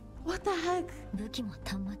ない。What the heck? 武器も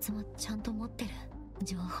端末もちゃんと持ってる。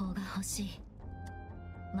情報が欲しい。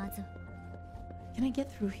まず。Can I get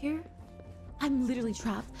through here? I'm literally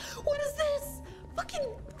trapped. What is this? Fucking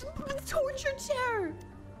torture chair!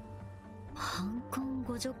 反婚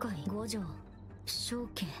互助会五条証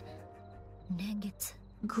券年月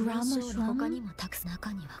Grandma Shrum?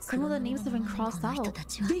 Some of the names have been crossed out.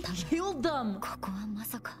 They killed them! ここはま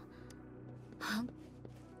さか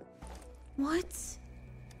What?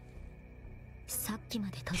 さっきま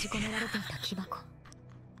で閉じ込められていた木箱。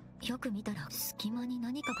よく見たら隙間に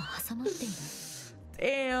何かが挟まっている。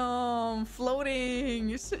Damn,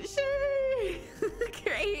 floating.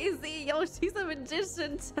 Crazy. Yo, she's a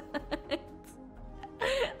magician.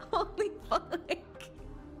 Holy fuck.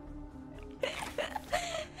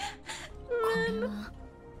 Man.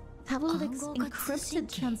 Tablet encrypted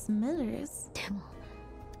transmitters. でも、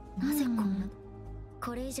なぜこんな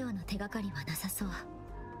これ以上の手がかりはなさそう。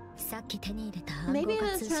さっき手に入れた暗号 Maybe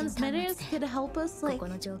化 the 通信端末 transmitters で could help us こ like こ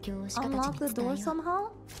の状況を鹿たち unlock に the 伝え door よう。 somehow?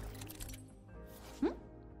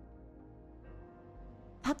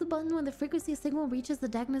 Tap the button when the frequency signal reaches the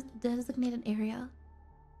designated area.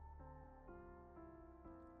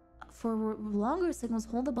 For longer signals,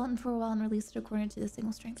 hold the button for a while and release it according to the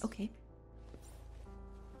signal strength. Okay.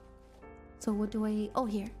 So what do I... Oh,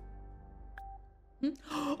 here.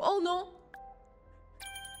 Oh, no!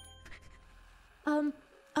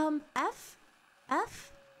 F?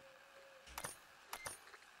 F?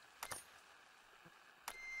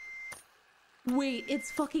 Wait,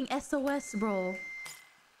 it's fucking SOS, bro.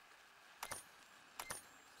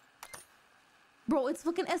 Bro, it's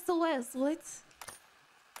fucking SOS. What?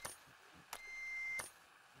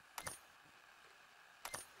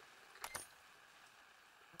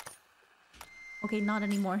 Okay, not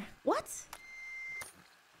anymore. What?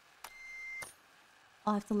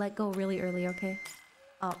 I'll have to let go really early, okay?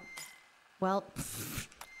 Oh. Well. Fuck!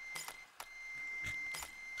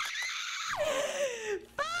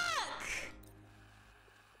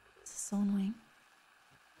 This is so annoying.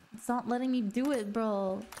 It's not letting me do it,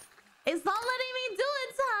 bro. It's not letting me do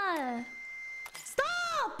it, Ty!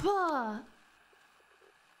 Stop!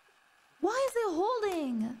 Why is it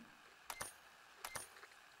holding?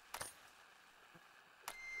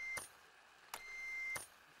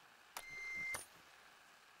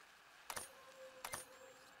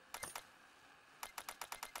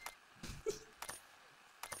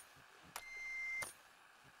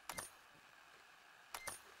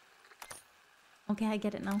 Okay, I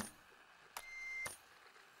get it now.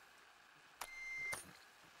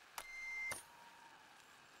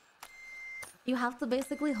 You have to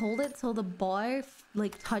basically hold it till the bar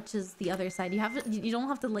like touches the other side. You don't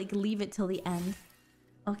have to like leave it till the end.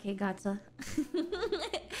 Okay, gotcha.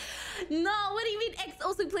 No, what do you mean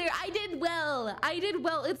ex-OSU player? I did well. I did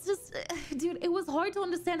well. It's just, dude, it was hard to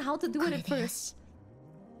understand how to do it at first.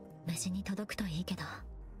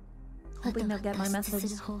 Hoping they'll get my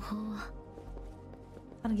message.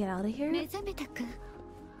 Gotta get out of here.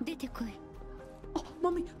 Oh,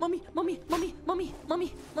 mommy, mommy, mommy, mommy, mommy,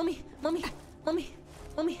 mommy, mommy, mommy, mommy,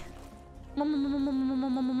 mommy,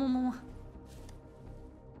 mama,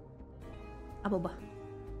 Aboba.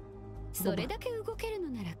 それだけ動けるの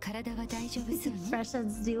なら体は大丈夫そうね。Fresh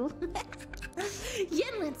as deal.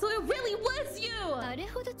 Yinlin, so it really was you. あれ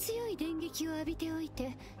ほど強い電撃を浴びておい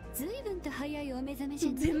て、随分と早いお目覚めじ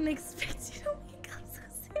ゃない。 Didn't expect you to wake up so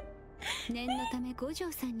soon. 念のため五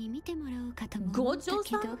条さんに見てもらおうかとも思五ったけど。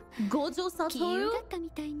条さん？五条さん？杞憂だったみ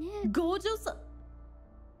たいね。五条さん？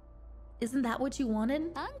 Isn't that what you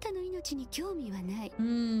wanted? あんたの命に興味はない。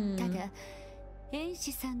ただ、遠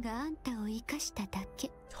視さんがあんたを生かしただ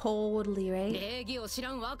け。Totally right. 礼儀を知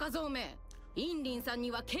らん若造め。インリンさん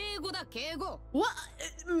には敬語だ敬語。What?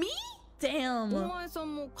 Me? Damn. お前さ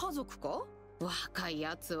んも家族か？若い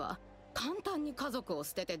やつは簡単に家族を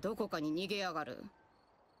捨ててどこかに逃げやがる。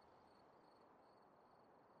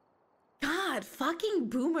God, fucking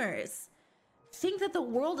boomers think that the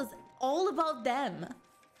world is all about them.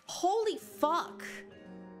 Holy fuck.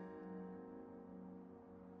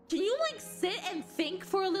 Can you like sit and think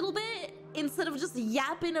for a little bit instead of just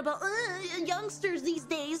yapping about youngsters these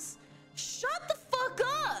days? Shut the fuck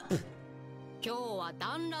up. 今日は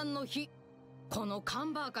団らんの日。このカ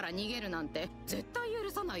ンバーから逃げるなんて絶対許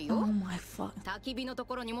さないよ。Oh my fuck. 焚き火のと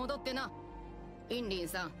ころに戻ってな。インリン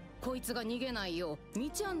さん、こいつが逃げないよう道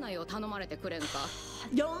案内を頼まれてくれんか。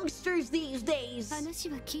Youngsters these days. 話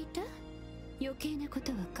は聞いた？余計なこ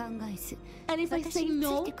とは考えず。And if I say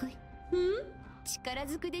no? 私についてこい。力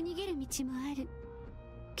ずくで逃げる道もある。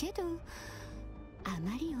けど、あ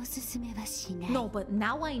まりおすすめはしない。No, but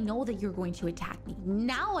now I know that you're going to attack me.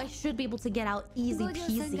 Now I should be able to get out easy 五条さん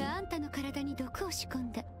peasy. があんたの体に毒を仕込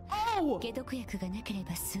んだ。Oh! 解毒薬がなけれ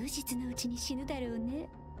ば数日のうちに死ぬだろうね。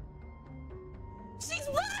She's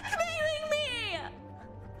blackmailing me!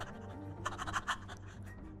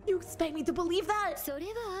 You expect me to believe that? それ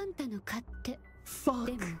はあんたの勝手。で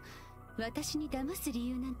Fuck. も、私に騙す理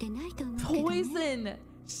由なんてないと思うけどね。Poison!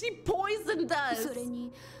 She poisoned そ us! れ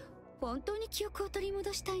に、本当に記憶を取り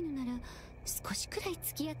戻したいのなら、少しくらい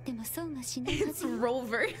付き合っても損はしないは It's ずよ。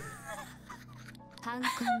Rover. 反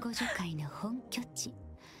婚互助会の本拠地。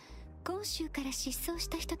今週から失踪し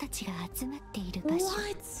た人たちが集まっている場所。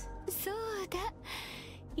 What? そうだ。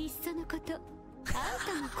いっそのこと、あん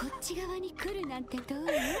たもこっち側に来るなんてどう？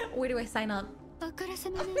 Where do I sign up? あからさ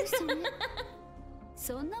まな嘘ね。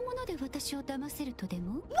そんなもので私を騙せるとで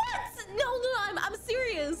も？ What? No, I'm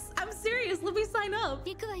serious. I'm serious. Let me sign up.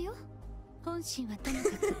 行くわよ。本心はともか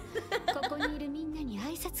く、ここにいるみんなに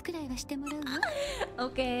挨拶くらいはしてもらうわ。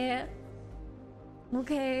Okay.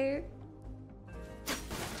 Okay.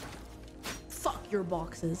 Fuck your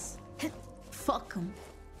boxes. Fuck them.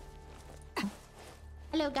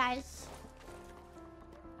 Hello, guys.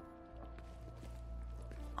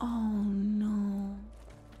 Oh no.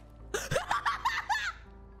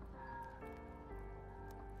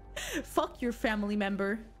 Fuck your family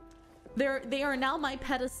member. They are now my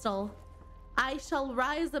pedestal. I shall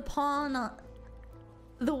rise upon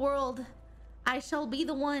the world. I shall be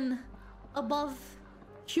the one above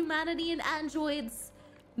humanity and androids.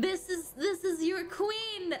 This is your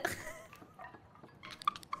queen.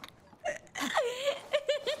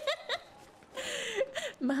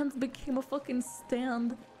 Man's became a fucking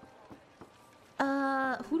stand.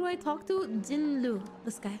 Who do I talk to? Jinlu,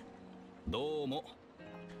 this guy. どうも。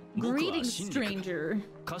 Greetings, stranger.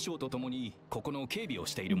 歌唱とともにここの警備を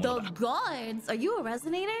しているもの The だ。 gods? Are you a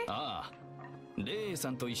resonator? ああ、レイ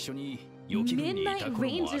さんと一緒に予期軍にいた Midnight 頃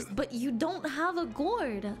もある。 Rangers, but you don't have a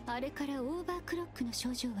gourd. あれからオーバークロックの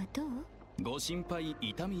症状はどう？ご心配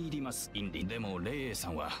痛み入ります、インリン。でもレイさ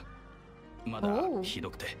んはまだ Oh. ひ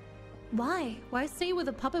どくて。 Why? Why stay with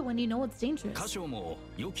a puppet when you know it's dangerous? 歌唱も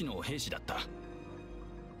予期の兵士だった。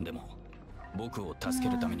でも僕を助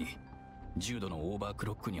けるために重度のオーバーク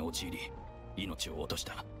ロックに陥り命を落とし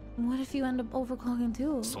た。 What if you end up overclocking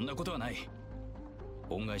too? そんなことはない。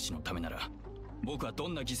恩返しのためなら僕はど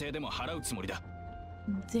んな犠牲でも払うつもりだ。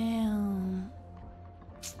 Damn.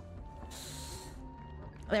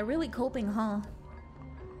 They're really coping, huh?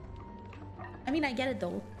 I mean, I get it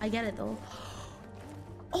though. I get it though.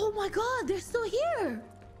 Oh my god, they're still here!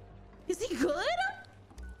 Is he good?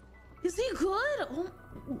 Is he good?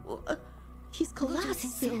 Oh, he's 五条先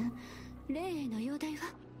生 collapsing. 霊への容体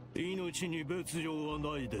は？命に別状は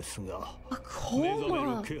ないですが、 A 目覚め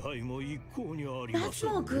coma. る気配も一向にありま That's せん。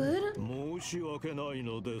 not good. 申し訳ない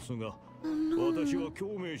のですが、 Oh no. 私は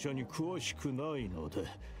共鳴者に詳しくないので、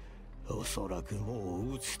おそらくも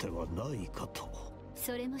う打つ手はないかと。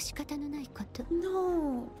それも仕方のないこと。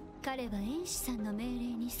 No. 彼は遠視さんの命令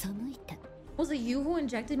に背いた。 Was it you who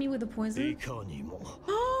injected me with the い poison? かにも、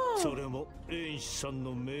それも遠視さん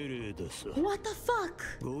の命令です。 What the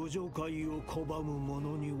fuck? 互助会を拒む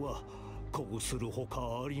者にはこうするほか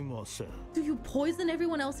ありません。 Do you poison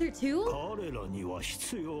everyone else here too? 彼らには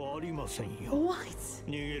必要ありませんよ。 What?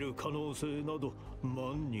 逃げる可能性など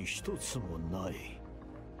万に一つもない。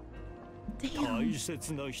 Damn. 大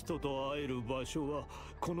切な人と会える場所は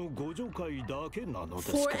この互助会だけなので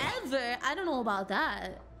すから。 Forever? I don't know about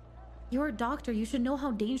that. You're a doctor. You should know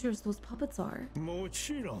how dangerous those puppets are. も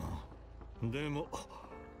ちろん。でも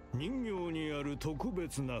人形にある特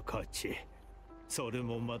別な価値。それ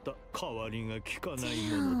もまた代わりが利かない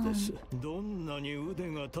ものです。どんなに腕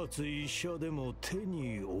が立つ医者でも手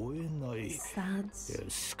に負えない、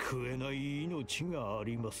救えない命があ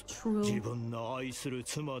ります。自分の愛する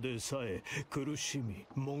妻でさえ苦しみ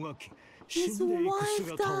もがき死んでいく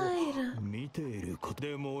姿を見ていること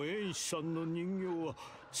でも、遠視さんの人形は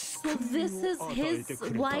救いを与えてく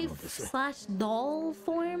れたのです。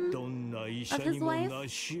どんな医者にもな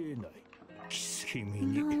し得ない君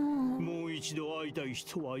にもう一度会いたい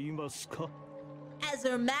人はいますか？ As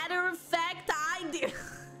a matter of fact, I do.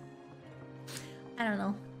 I don't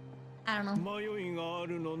know. 迷いがあ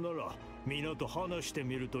るのなら皆と話して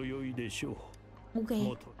みると良いでしょう。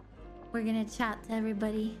 Okay. We're gonna chat to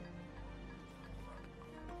everybody.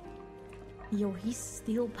 Yo, he's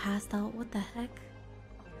still passed out. What the heck?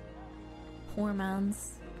 Poor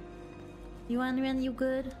man's. Yinlin, you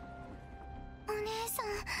good?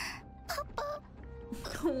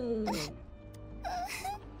 Oh.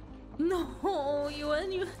 No,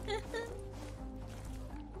 Yinlin.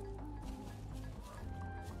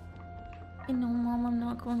 I know, Mom, I'm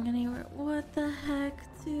not going anywhere. What the heck,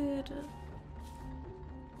 dude?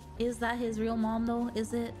 Is that his real mom, though?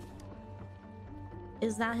 Is it?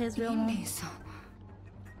 Is that his real mom?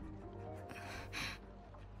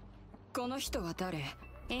 この人は誰？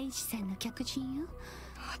遠視さんの客人よ。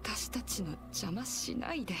私たちの邪魔し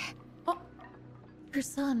ないで。 Her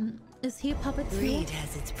son, is he a puppet too? Greed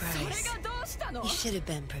has its price. You should have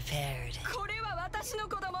been prepared. これは私の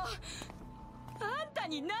子供。あんた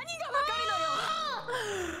に何がわかる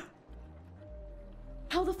のよ。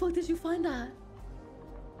 How the fuck did you find that?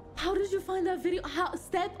 How did you find that video? How?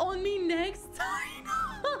 Step on me next. Sorry, no.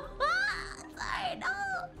 Sorry, no.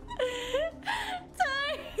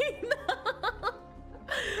 Sorry, no.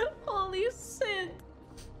 Holy shit.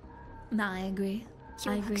 Nah, I agree.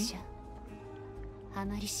 I agree.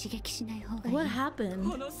 What happened?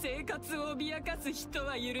 What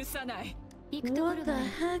the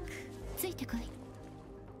heck?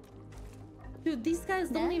 Dude, these guys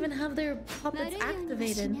don't even have their puppets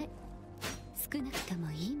activated.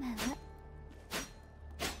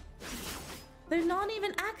 They're not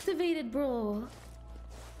even activated, bro.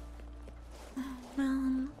 Oh,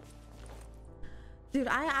 man. Dude,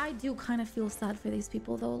 I do kind of feel sad for these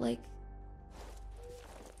people, though. Like,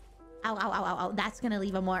 ow, ow, ow, ow, ow. That's gonna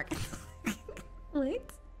leave a mark.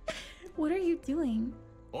 What? What are you doing?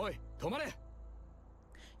 Oi, tomare.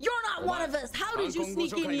 You're not one of us. How did you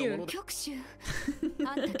sneak in here?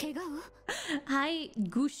 Hi,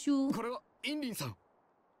 Gushu.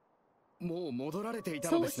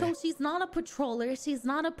 So she's not a patroller. She's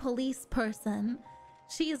not a police person.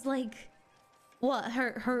 She's like, what?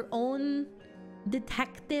 Her own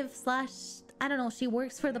detective slash, I don't know. She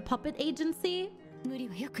works for the puppet agency. I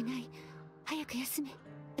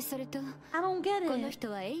don't get it.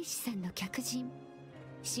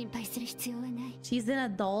 She's in a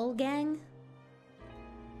doll gang.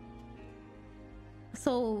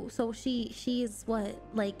 So she is what,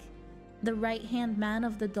 like the right-hand man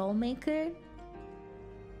of the doll maker?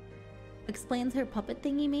 Explains her puppet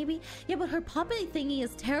thingy, maybe? Yeah, but her puppet thingy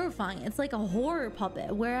is terrifying. It's like a horror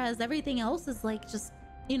puppet, whereas everything else is like just,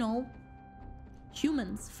 you know,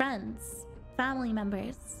 humans, friends, family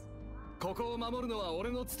members. Those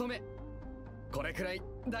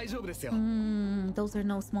are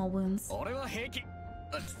no small wounds.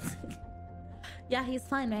 Yeah, he's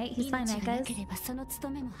fine, right? He's fine, right, guys?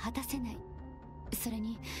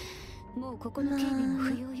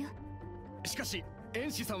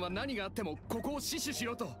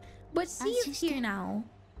 But she's here now.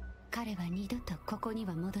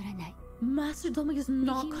 Master Dominik is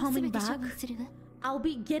not coming back. I'll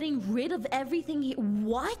be getting rid of everything here.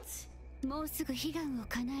 What? What's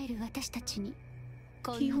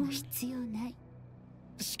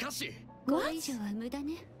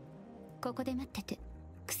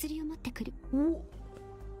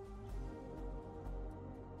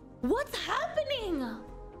happening?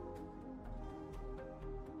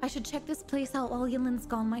 I should check this place out while Yinlin's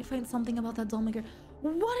gone. Might find something about that dollmaker.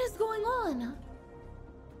 What is going on?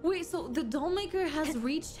 Wait, so the dollmaker has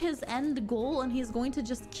reached his end goal and he's going to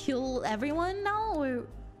just kill everyone now? Or...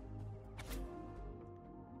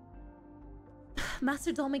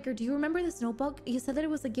 Master Dollmaker, do you remember this notebook? You said that it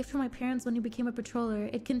was a gift from my parents when you became a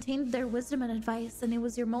patroller. It contained their wisdom and advice, and it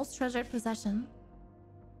was your most treasured possession.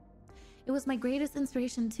 It was my greatest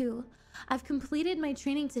inspiration too. I've completed my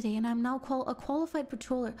training today and I'm now a qualified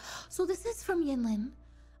patroller. So this is from Yinlin.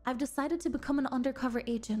 I've decided to become an undercover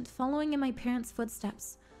agent, following in my parents'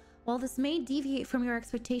 footsteps. While this may deviate from your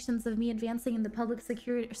expectations of me advancing in the public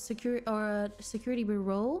security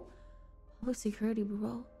bureau,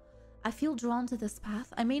 I feel drawn to this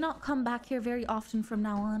path. I may not come back here very often from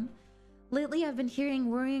now on. Lately, I've been hearing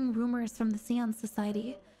worrying rumors from the Seance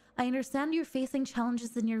Society. I understand you're facing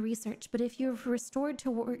challenges in your research, but if you've resorted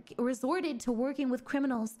to working with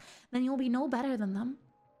criminals, then you'll be no better than them.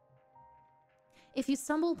 If you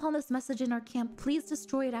stumble upon this message in our camp, please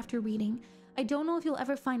destroy it after reading. I don't know if you'll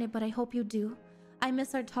ever find it, but I hope you do. I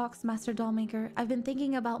miss our talks, Master Dollmaker. I've been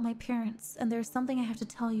thinking about my parents, and there's something I have to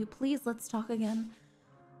tell you. Please, let's talk again.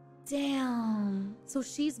 Damn. So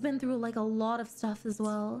she's been through like a lot of stuff as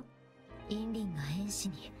well. This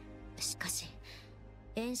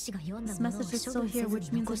message is still here,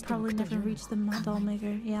 which means it probably never reached the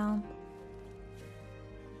Dollmaker. Yeah.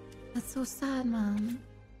 That's so sad, man.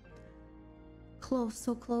 Close,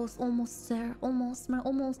 so close, almost there. Almost. My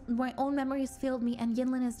own memories failed me, and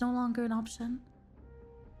Yinlin is no longer an option.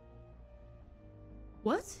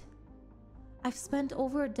 What? I've spent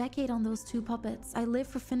over a decade on those two puppets. I live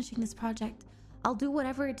for finishing this project. I'll do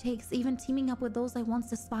whatever it takes, even teaming up with those I once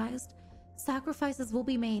despised. Sacrifices will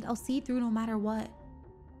be made. I'll see through no matter what.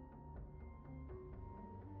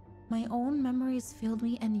 My own memories failed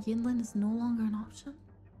me, and Yinlin is no longer an option.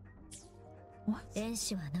 What?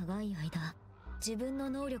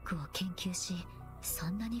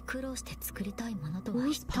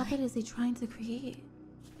 Whose puppet is he trying to create?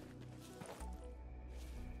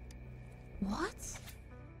 What?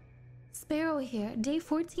 Sparrow here. Day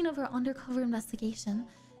 14 of our undercover investigation.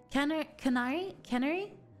 Canary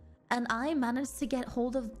and I managed to get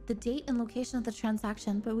hold of the date and location of the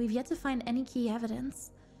transaction, but we've yet to find any key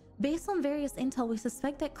evidence. Based on various intel, we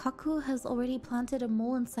suspect that Kaku has already planted a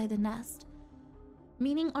mole inside the nest,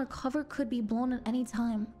 meaning our cover could be blown at any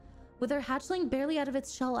time. With our hatchling barely out of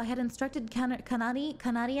its shell, I had instructed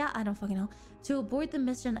Canaria, I don't fucking know, to abort the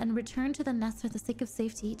mission and return to the nest for the sake of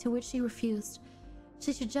safety, to which she refused.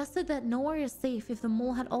 She suggested that nowhere is safe if the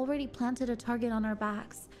mole had already planted a target on our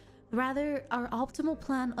backs. Rather, our optimal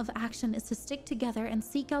plan of action is to stick together and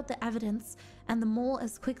seek out the evidence and the mole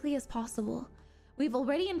as quickly as possible. We've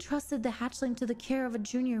already entrusted the hatchling to the care of a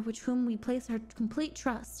junior with whom we place our complete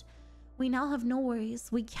trust. We now have no worries.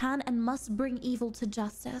 We can and must bring evil to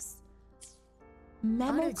justice.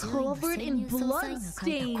 Memo covered in blood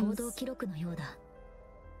stains.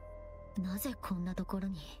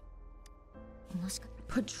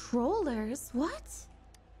 Patrollers? What?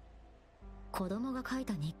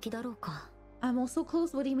 I'm also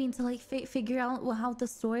close. What do you mean, to like figure out how the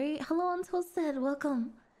story? Hello, Untoasted.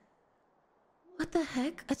 Welcome. What the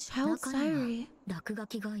heck? A child's diary.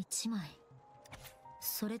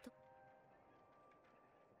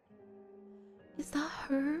 Is that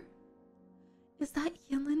her? Is that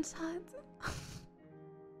Yinlin chat?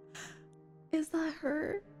 Is that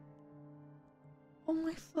her? Oh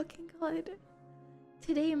my fucking god.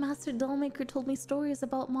 Today, Master Dollmaker told me stories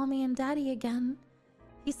about Mommy and Daddy again.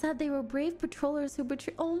 He said they were brave patrollers who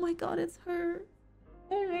betrayed— oh my god, it's her.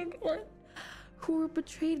 Oh my god. Who were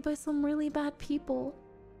betrayed by some really bad people.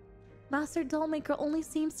 Master Dollmaker only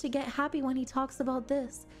seems to get happy when he talks about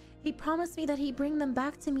this. He promised me that he'd bring them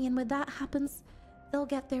back to me, and when that happens, they'll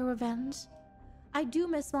get their revenge. I do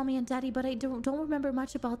miss Mommy and Daddy, but I don't remember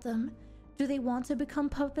much about them. Do they want to become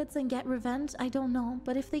puppets and get revenge? I don't know,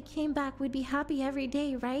 but if they came back, we'd be happy every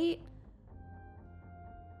day, right?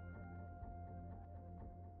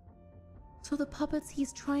 So the puppets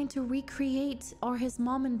he's trying to recreate are his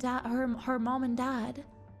mom and dad, her mom and dad.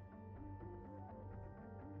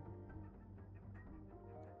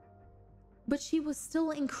 But she was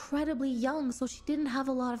still incredibly young, so she didn't have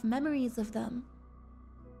a lot of memories of them.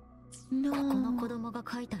 No. A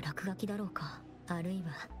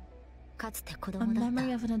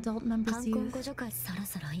memory of an adult member's youth.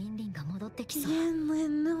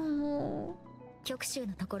 Yinlin, no.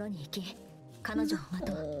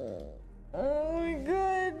 Oh my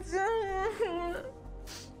god.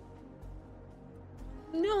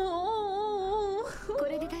 No. こ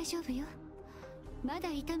れで大丈夫よ。ま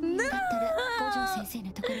だ痛みがあったら五条先生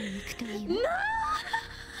のところに行くといいわ。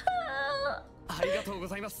ありがとうご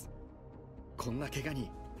ざいます。こんな怪我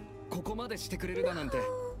にここまでしてくれるだなんて。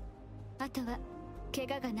あとは怪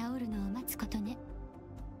我が治るのを待つことね。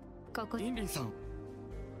ここ。インリンさん。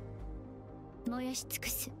燃やし尽く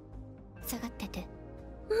す。下がってて。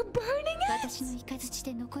We're burning it. 私の雷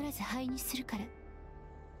で残らず灰にするから。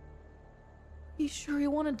You sure you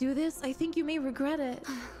want to do this? I think you may regret it.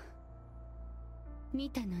 見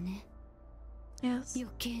たのね。Yes.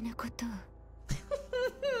 余計なことを。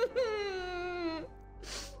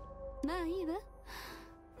まあいいわ。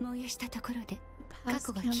燃やしたところで。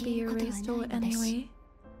Past can't be erased or anyway.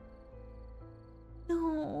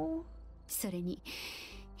 No. それに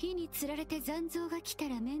火に釣られて残像が来た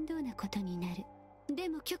ら面倒なことになる。で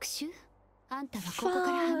も局主、あんたはここか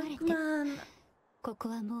ら離れて。ここ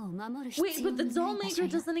はもう守る必要 Wait, but the doll maker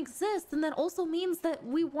doesn't exist, and that also means that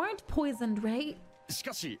we weren't poisoned, right? し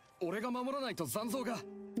かし俺が守らないと残像が。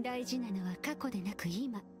大事なのは過去でなく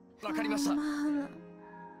今。わかりました。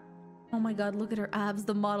Oh my god, look at her abs.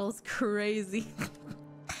 The model's crazy.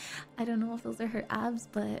 I don't know if those are her abs,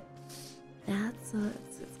 but that's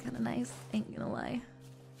it's kind of nice. Ain't gonna lie.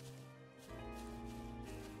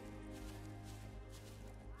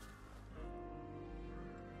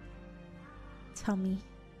 Tummy.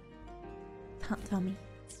 Tummy.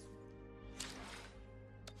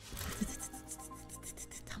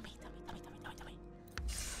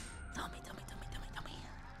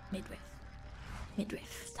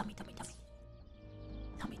 Midriff. Tummy.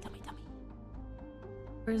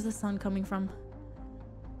 Where's the sun coming from?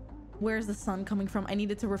 Where's the sun coming from? I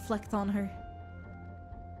needed to reflect on her.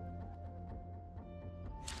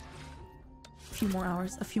 A few more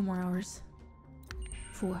hours.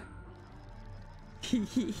 4.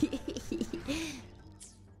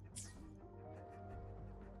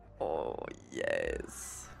 Oh,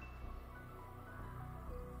 yes.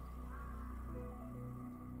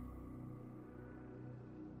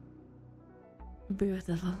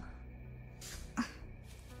 Beautiful.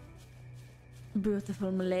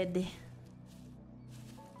 Beautiful, my lady.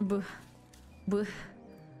 Beautiful.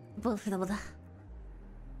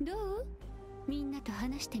 どう？みんなと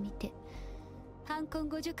話してみて。反婚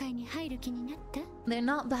互助会に入る気になった？ They're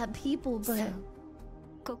not bad people, but そう。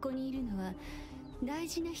ここにいるのは大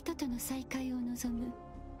事な人との再会を望む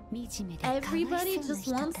惨めでかわいそうな everybody 人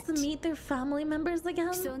just wants た to ち。 meet their family members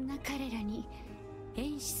again. そんな彼らに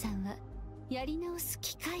遠視さんはやり直す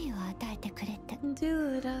機会を与えてくれた。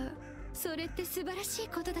Dude, それって素晴らしい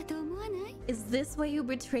ことだと思わない？ is this why you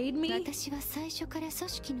betrayed me? 私は最初から組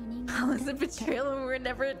織の人 How 間 is it betrayal when we're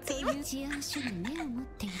never a team? 治安書に目を持っ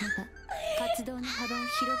ていれば活動の幅を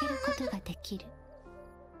広げることができる。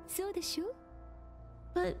そうでしょ？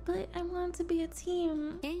 But I want to be a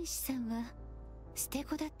team. 遠視さんは捨て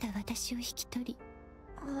子だった私を引き取り。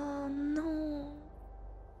Oh no.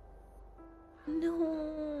 No.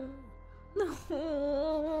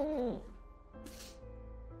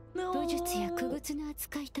 武術や傀儡の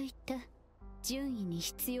扱いといった順位に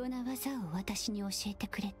必要な技を私に教えて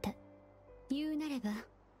くれた。言うなれば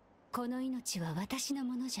この命は私の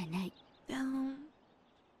ものじゃない。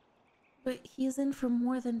But he's in for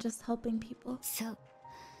more than just helping people. そう。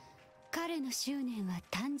彼の執念は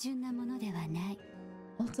単純なものではない。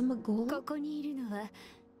Ultimate goal? ここにいるのは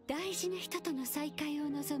大事な人との再会を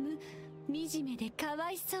望む惨めでか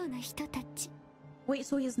わいそうな人たち。Wait,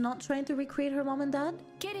 so he's not trying to recreate her mom and dad?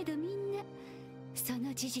 けれどみんなそ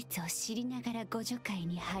の事実を知りながら互助会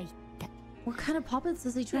に入った。What kind of puppets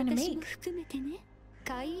is he trying to 私 make? も含めてね。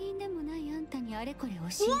会員でもないあんたにあれこれ教える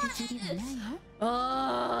義理はない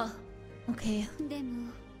わ。Okay. で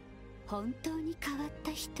も本当に変わっ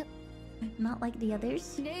た人。Not like the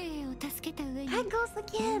others. 霊を助けた上に That goes the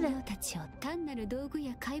kid. 人形たちを単なる道具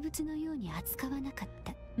や怪物のように扱わなかっ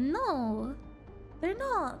た。No, they're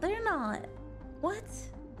not. What?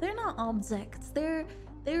 They're not objects. They're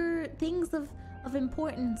things of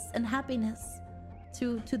importance and happiness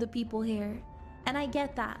to the people here. And I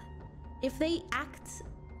get that. If they act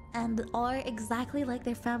and are exactly like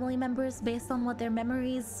their family members based on what their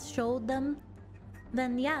memories showed them,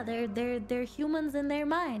 then yeah, they're humans in their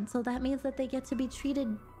mind. So that means that they get to be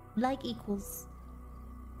treated like equals.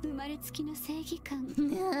 生まれつきの正義感。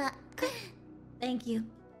Thank you.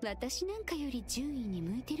 私なんかより順位に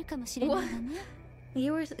向いてるかもしれないわね。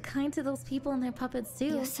You were kind to those people and their puppets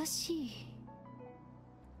too. 優しい。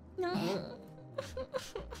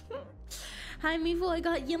Hi Mifu, I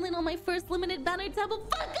got Yinlin on my first limited banner tablet.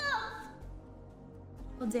 Fuck off!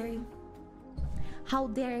 How dare you? How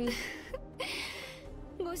dare you?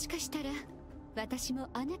 もしかしたら私も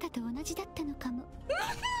あなたと同じだったのかも。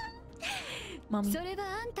それは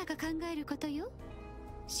あんたが考えることよ。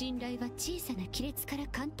信頼は小さな亀裂から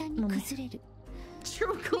簡単に崩れる。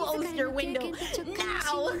True, close your window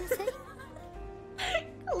now.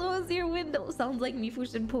 Close your window. Sounds like Mifu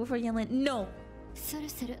should pull for Yinlin. No.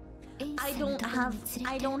 I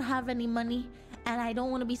don't have any money, and I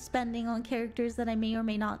don't want to be spending on characters that I may or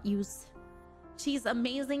may not use. She's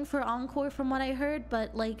amazing for Encore from what I heard,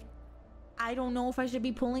 but like, I don't know if I should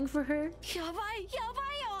be pulling for her.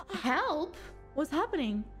 Help? What's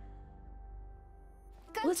happening?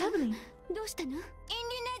 What's happening? どうしたの？インリ姉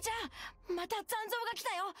ちゃん、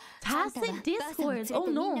Tacit discords. Oh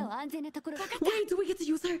no. Wait, do we get to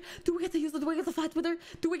use her? Do we get to use her? Do we get to fight with her?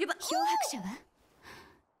 Do we get to...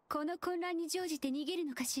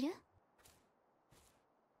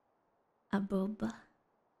 Aboba.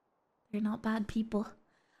 They're not bad people.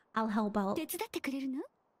 I'll help out.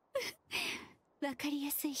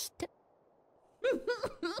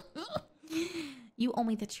 You owe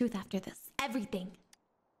me the truth after this. Everything.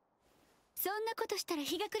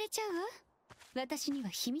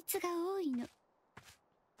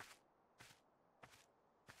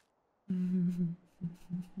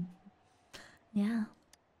 Yeah.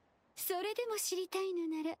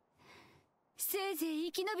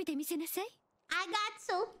 I got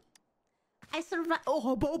you. I survived.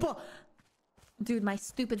 Oh, Boba. Dude, my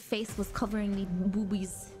stupid face was covering me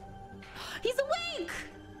boobies. He's awake!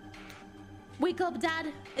 Wake up,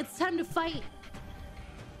 Dad. It's time to fight.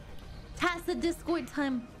 Tacit Discord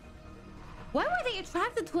time. Why were they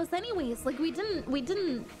attracted to us anyways? Like, we didn't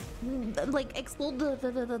like explode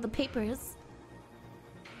the papers.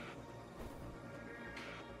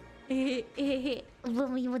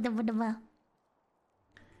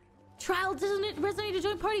 Trial doesn't resonate to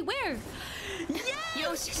join party. Where?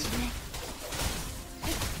 Yes!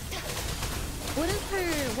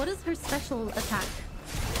 What is her special attack?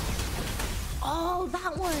 Oh,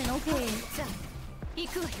 that one. Okay.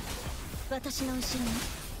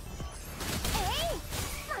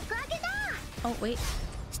 Oh wait.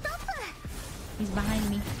 Stop. He's behind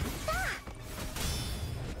me.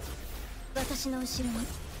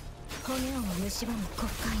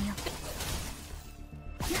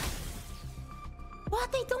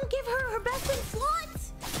 What? They don't give her best in slot?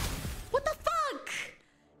 What the fuck?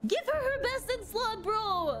 Give her best in slot,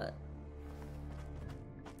 bro.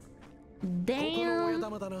 Damn.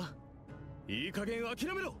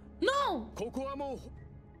 No.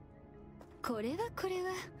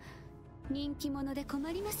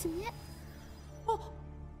 Oh,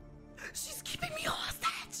 she's keeping me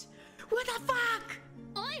hostage. What the fuck?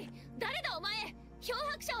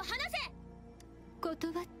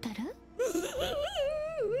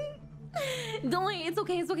 Don't worry, it's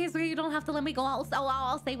okay, you don't have to let me go.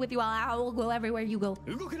 I'll stay with you. I'll go everywhere you go.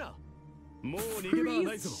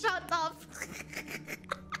 Please, shut up.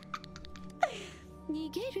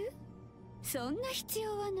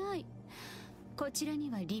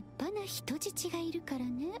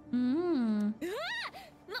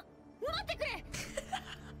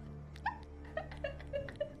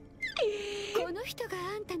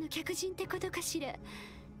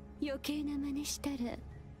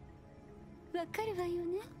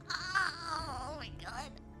 Oh my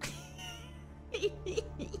god.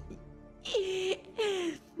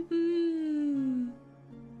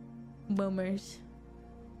 Bummers.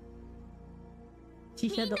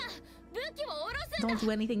 Shisha, don't do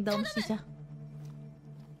anything dumb, Shisha.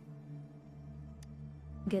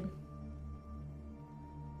 Good.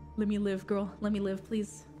 Let me live, girl. Let me live,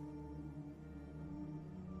 please.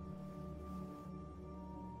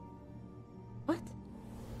 What?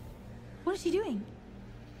 What is she doing?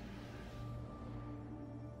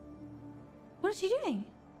 What is she doing?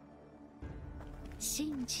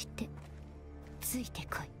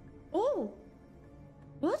 Oh!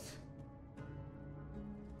 What?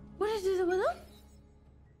 What did you do with them?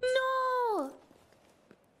 No!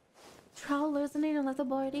 Trial resonate and left the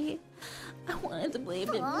party. I wanted to play a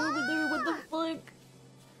bit more with her. What the fuck?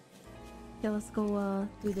 Yeah, let's go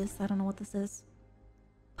do this. I don't know what this is.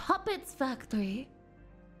 Puppets Factory.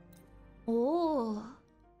 Oh.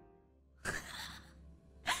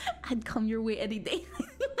 I'd come your way any day.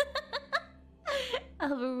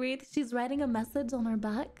 I'll read. She's writing a message on her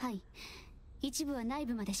back.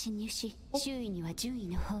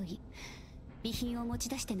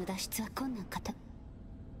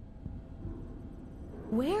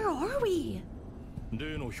 Where are we?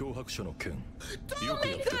 Don't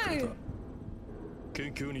make her!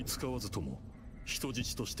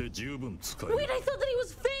 Wait, I thought that he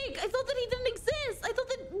was fake! I thought that he didn't exist! I thought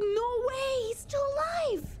that... No way! He's still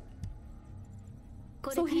alive!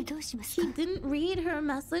 So he didn't read her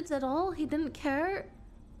message at all? He didn't care?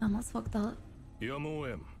 That was fucked up.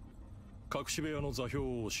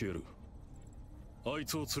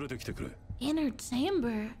 Inner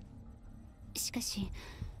chamber?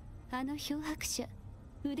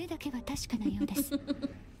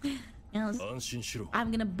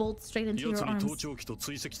 I'm gonna bolt straight into your arms.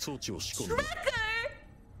 Tracker!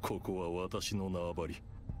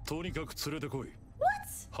 What?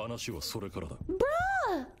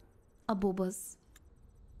 Bruh! Aboba's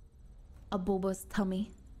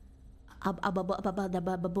tummy.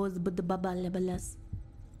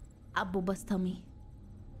 Abubas tummy.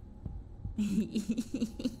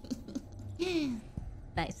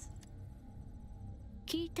 Nice.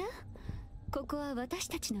 聞いた？ここは私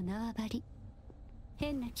たちの縄張り。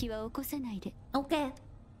変な気は起こさないで。Okay.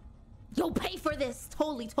 You'll pay for this.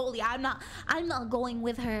 Totally. I'm not going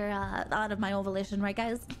with her out of my own volition, right,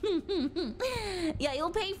 guys? Yeah, you'll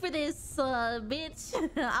pay for this, bitch.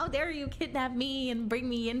 How dare you kidnap me and bring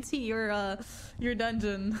me into your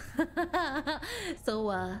dungeon?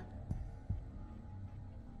 So,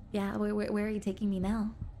 yeah, where are you taking me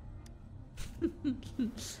now?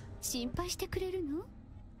 心配してくれるの？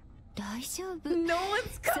大丈夫。 No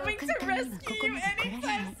one's coming to rescue you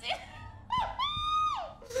anytime soon.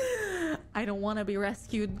 I don't want to be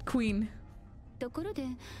rescued, Queen. ところで、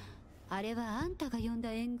あれはあんたが呼ん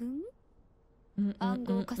だ援軍？暗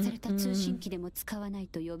号化された通信機でも使わない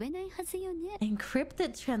と呼べないはずよね。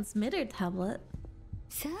Encrypted transmitter tablet.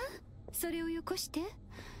 さあ、それをよこして。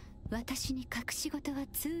私に隠し事は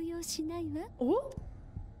通用しないわ。お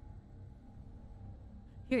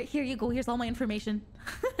？Here you go. Here's all my information.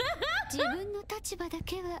 自分の立場だ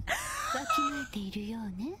けはわきまえているよう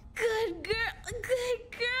ね。Good girl. Good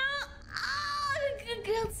girl.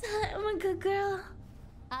 I'm a good girl.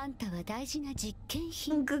 あんたは大事な実験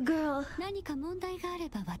品。Good girl. 何か問題があれ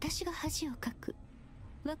ば私が恥をかく。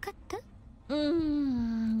わかった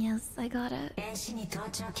？Yes, I got it. 遠視に盗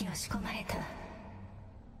聴器が仕込まれた。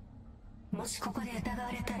もしここで疑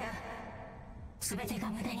われたら、すべてが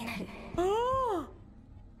無駄になる。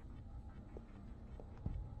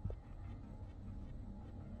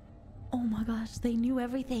Oh my gosh, they knew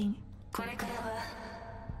everything. これからは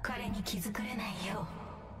彼に気づかれないよ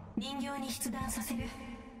う人形に出弾させる。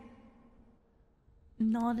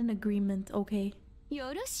Not an agreement, okay.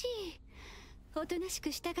 よろしい。おとなし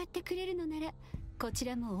く従ってくれるのなら、こち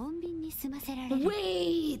らも穏便に済ませられる。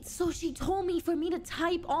Wait, so she told me for me to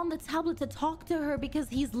type on the tablet to talk to her because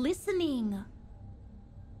he's listening.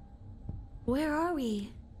 Where are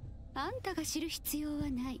we? あんたが知る必要は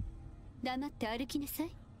ない。黙って歩きなさ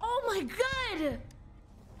い。Oh my god!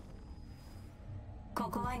 こ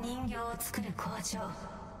こは人形を作る工場。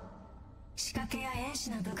仕掛けや演習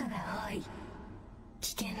の部下が多い。危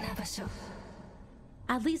険な場所。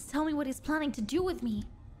At least tell me what he's planning to do with me.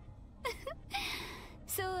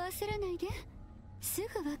 そう焦らないで。す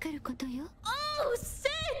ぐわかることよ。Oh shit!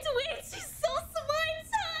 Wait, she's so smart!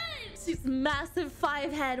 She's massive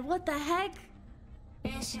 5 head. What the heck?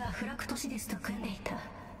 演習はフラクトシデスと組んでいた。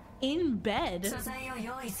In bed? 素材を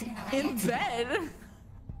用意するのが In bed?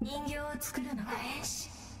 人形を作るのが演習。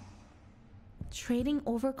Trading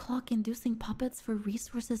overclock inducing puppets for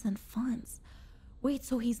resources and funds. Wait,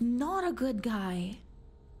 so he's not a good guy.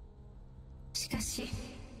 しかし、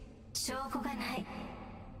証拠がない。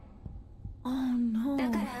Oh no. だ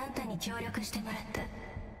からあんたに協力してもらった。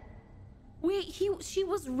Wait, she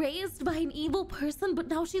was raised by an evil person, but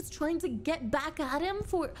now she's trying to get back at him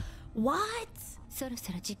for what? そろ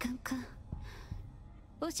そろ時間か。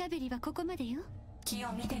おしゃべりはここまでよ。気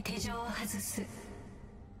を見て手錠を外す。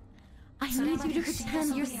I need you to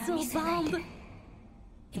pretend you're still bound.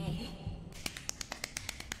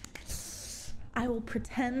 I will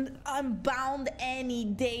pretend I'm bound any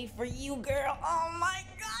day for you, girl. Oh my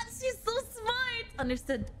god, she's so smart.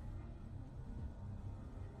 Understood.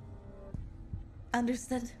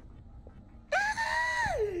 Understood.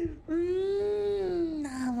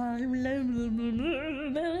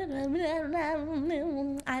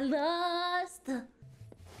 I lost.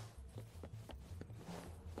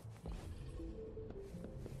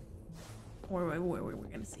 Where we're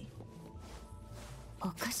gonna see.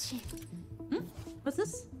 What's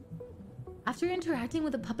this? After interacting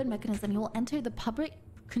with the puppet mechanism, you will enter the puppet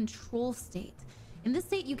control state. In this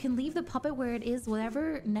state, you can leave the puppet where it is,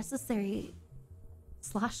 whatever necessary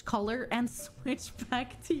 / color, and switch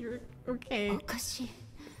back to your... Okay.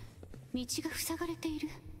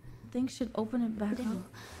 Things should open it back up.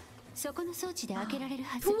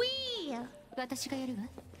 Twee!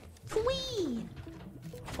 Twee!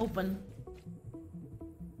 Open.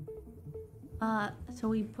 So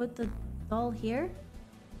we put the doll here.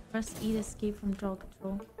 Press E to escape from doll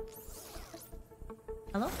control.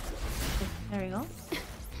 Hello? Okay, there we go.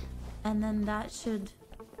 And then that should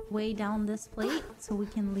weigh down this plate so we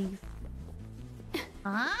can leave.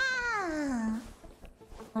 Ah!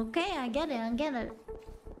 Okay, I get it, I get it.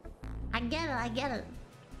 I get it, I get it.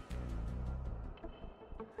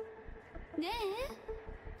 ねえ、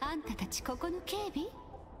あんたたちここの警備？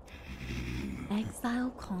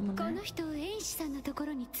 Exile column. この人をエイシさんのとこ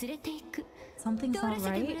ろに連れて行く。 Something's not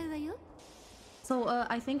right. So,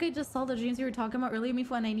 I think I just saw the dreams you were talking about earlier,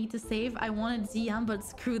 Mifu, and I need to save. I wanted Zian, but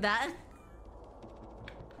screw that.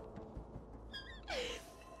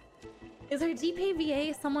 Is her GP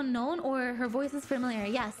VA someone known or her voice is familiar?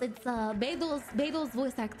 Yes, it's Beidou's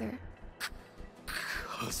voice actor.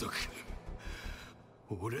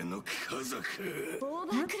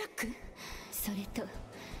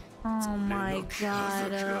 Oh my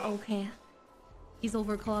god. Okay. He's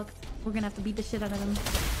overclocked. We're gonna have to beat the shit out of him.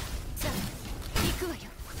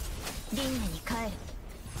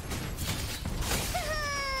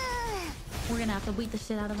 We're gonna have to beat the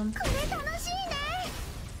shit out of him.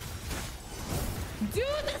 Dude,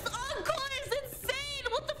 this encore is insane!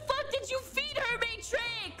 What the fuck did you feed her,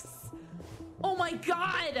 Matrix? Oh my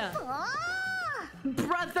god!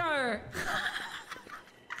 Brother!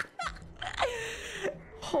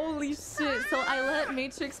 Holy shit. So I let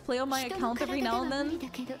Matrix play on my account every now and then.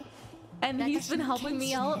 And he's been helping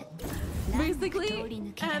me out, basically.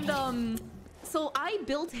 And so I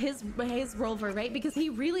built his rover, right? Because he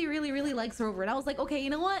really likes rover. And I was like, okay, you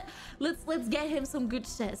know what? Let's get him some good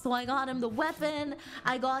shit. So I got him the weapon.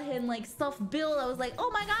 I got him like stuff built. I was like, oh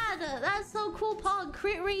my god, that's so cool, Pog.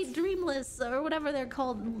 Crit rate dreamless or whatever they're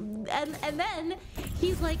called. And then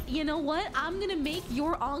he's like, you know what? I'm gonna make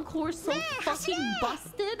your encore so fucking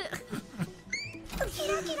busted.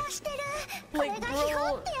 Like,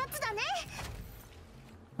 bro.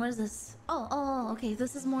 What is this? Oh, okay.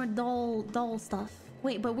 This is more doll stuff.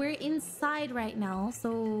 Wait, but we're inside right now.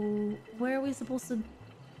 So where are we supposed to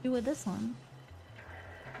do with this one?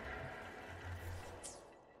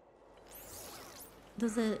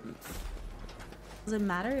 Does it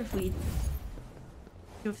matter if we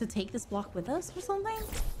have to take this block with us or something?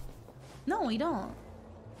 No, we don't.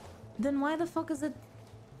 Then why the fuck is it?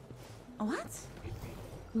 What?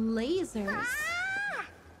 Lasers.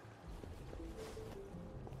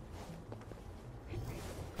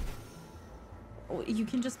 You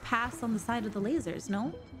can just pass on the side of the lasers,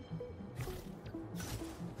 no?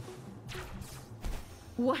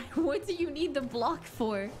 What do you need the block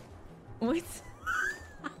for? What?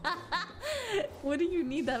 What do you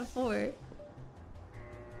need that for?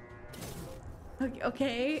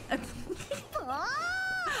 Okay.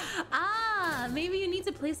 Ah, maybe you need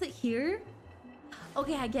to place it here?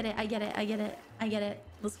 Okay, I get it.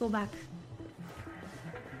 Let's go back.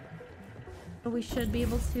 But we should be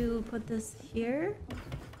able to put this here.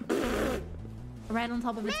 Right on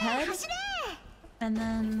top of its head. And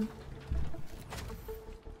then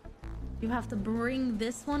you have to bring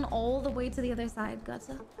this one all the way to the other side.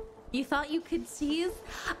 Gotcha. You thought you could cheese?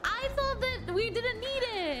 I thought that we didn't need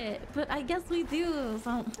it. But I guess we do.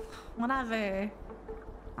 So, whatever.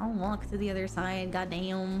 I'll walk to the other side.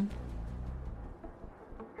 Goddamn.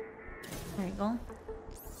 There you go.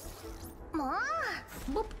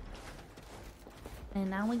 Boop. And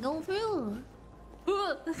now we go through.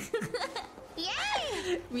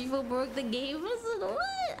 Yay! Revo broke the game. What?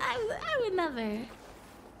 I would never.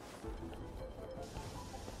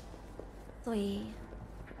 Sweet.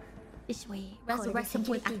 This way. Resurrection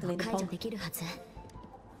point activated.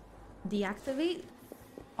 Deactivate?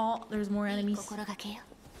 Oh, there's more enemies.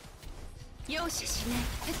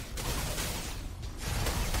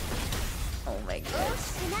 Oh my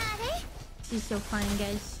gosh. She's so fine,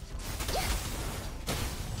 guys.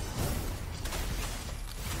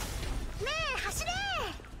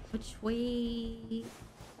 Which way?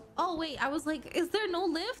 Oh wait, I was like, is there no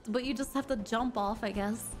lift? But you just have to jump off, I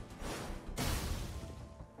guess.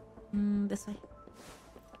 This way.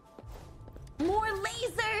 More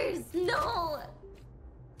lasers! No!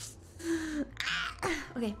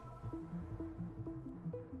 Okay.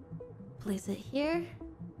 Place it here.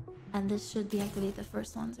 And this should deactivate the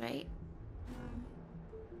first ones, right?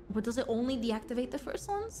 But does it only deactivate the first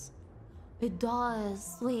ones? It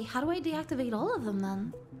does. Wait, how do I deactivate all of them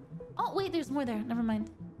then? Oh, wait, there's more there. Never mind.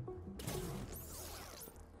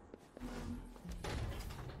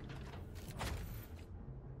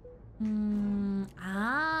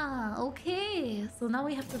 Okay. So now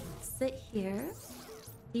we have to sit here,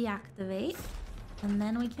 deactivate, and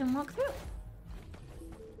then we can walk through.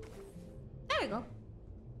 There you go.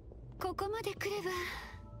 ここまで来れ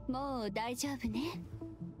ばもう大丈夫ね。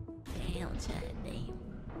Damn, Chad.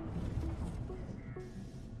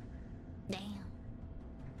 Damn.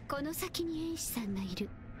 この先に演師さんがいる。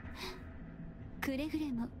くれぐ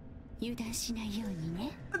れも油断しないように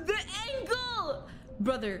ね。The angle!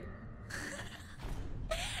 Brother.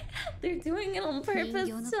 They're doing it on purpose. 人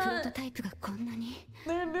形のプロトタイプがこんなに。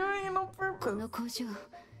They're doing it on purpose. この工場、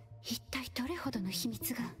一体どれほどの秘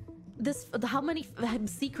密が。How many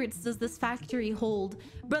secrets does this factory hold?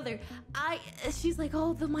 Brother, she's like,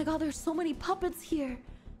 oh my god, there's so many puppets here.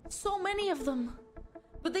 So many of them.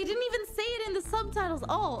 But they didn't even say it in the subtitles.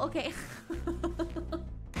 Oh, okay.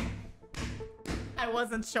 I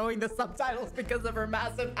wasn't showing the subtitles because of her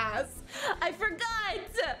massive ass. I forgot!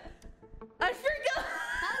 I forgot!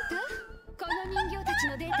 この人形たち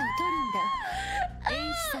のデータを取るんだ。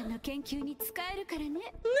演師さんの研究に使えるからね。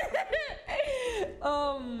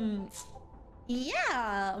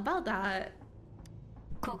Yeah, about that.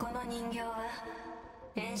 ここの人形は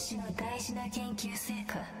演師の大事な研究成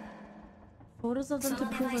果。Photos of them to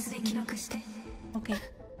prove us. Okay.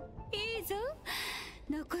 いいぞ。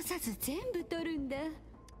残さず全部取るんだ。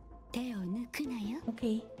手を抜くなよ。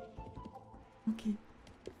Okay. Okay.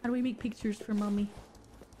 How do we make pictures for mommy?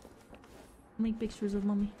 Make pictures of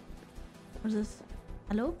mommy. What's this?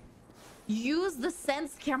 Hello? Use the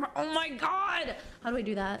sense camera. Oh my god! How do I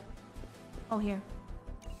do that? Oh, here.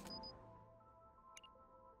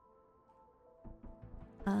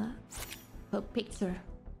 Put picture.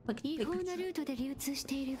 Put picture. 違法なルートで流通し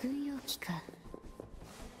ている軍用機か。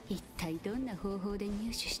一体どんな方法で入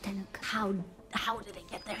手したのか。How did they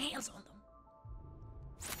get their hands on them?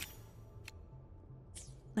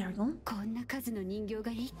 There we go. こんな数の人形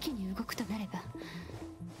が一気に動くとなれば、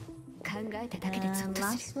考えただけでゾッと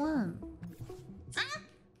する。Last one.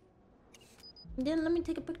 Then let me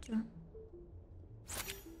take a picture.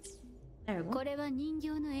 There we go. これは人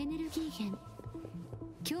形のエネルギー源。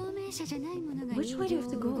共鳴者じゃないものが Which 人 way 形 do を you have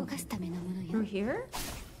to go? 動かすためのものよ。 Through here?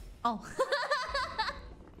 Oh.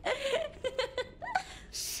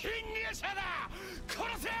 侵入者だ！殺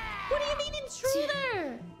せ！ What do you mean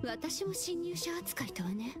intruder? 私も侵入者扱いとは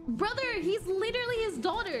ね。 Brother, he's literally his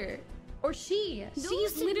daughter. Or she. どう She's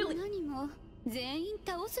するも literally. 何も全員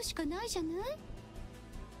倒すしかないじゃない。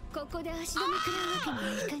ここで足止め食らうわけに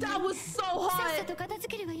はいかない。 That was so さっ hot. さと片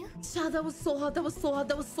付けるわよ。 That was so hot. That was so hot.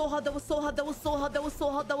 That was so hot. That was so hot. That was so hot. That was so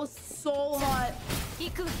hot. That was so hot.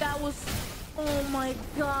 That was. Oh my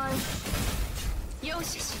gosh. 容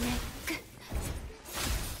赦しない。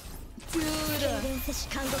 Dude. 連接し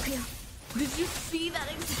監獄よ。 Did you see that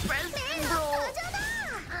expression, bro?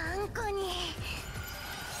 あんこに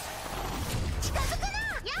近づくな。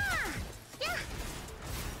や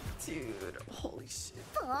Dude, holy shit.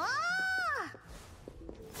 おー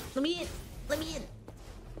Let me in. Let me in.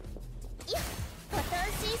 や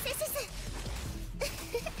私せせせ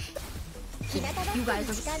You guys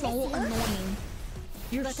are so annoying.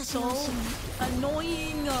 You're so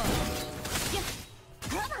annoying.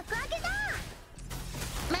 幕開けた。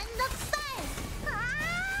めんどくさい。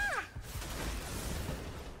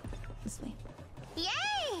This way. イエー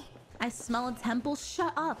イ。 I smell a temple.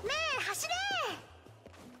 Shut up. ねえ走れ。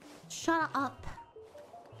 Shut up.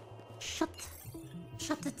 Shut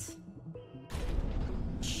it.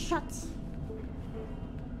 Shut.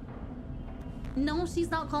 No, she's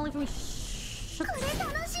not calling for me. Shut. これ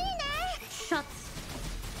楽しいね。 Shut.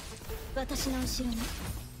 私の後ろに。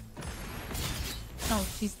 No,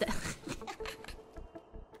 she's dead.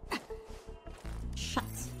 Shut.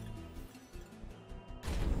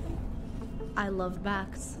 I love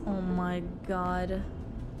backs. Oh my god.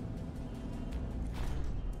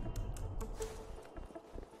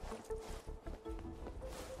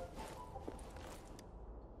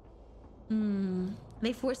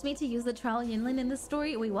 They forced me to use the trial Yinlin in the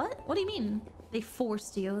story. Wait, what? What do you mean? They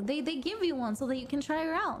forced you? They give you one so that you can try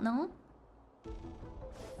her out, no?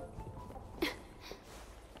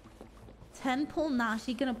 10 pull? Nah,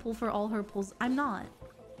 she gonna pull for all her pulls. I'm not.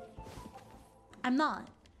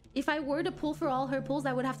 If I were to pull for all her pulls,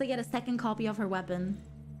 I would have to get a second copy of her weapon.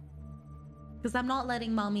 Because I'm not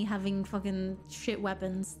letting mommy having fucking shit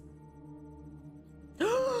weapons.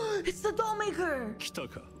 It's the doll maker! 来た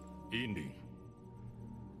か、インリン。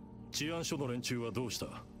治安署の連中はどうした？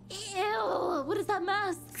 Ew! What is that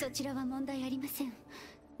mask? そちらは問題ありません。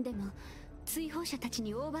でも追放者たち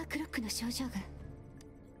にオーバークロックの症状が。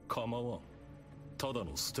構わん。ただ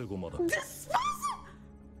の捨て駒だ。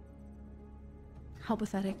How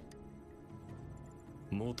pathetic.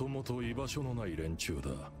 もともと居場所のない連中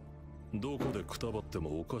だ。どこでくたばって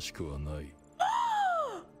もおかしくはない。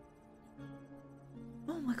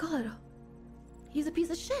Oh my god. He's a piece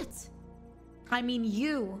of shit. I mean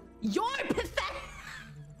you. You're pathetic.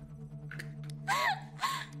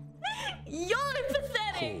 You're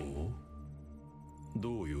pathetic. ほう。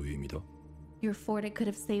どういう意味だ？ Your fort it could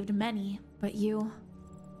have saved many, but you.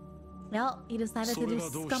 Well, he decided to do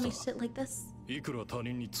scummy shit like this. いくら他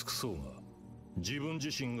人に尽くそうが、自分自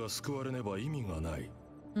身が救われねば意味がない。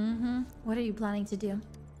What are you planning to do?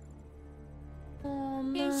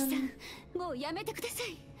 天使さん、もうやめてくださ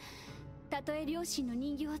い。たとえ両親の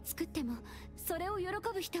人形を作っても、それを喜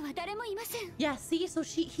ぶ人は誰もいません。Yeah, see, so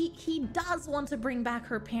he does want to bring back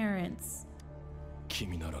her parents.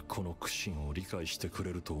 君ならこの苦心を理解してく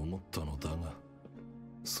れると思ったのだが。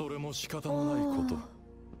それも仕方のないこ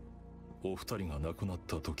と。お二人が亡くなっ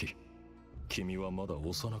た時、君はまだ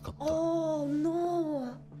幼かった。Oh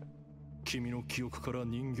no. 君の記憶から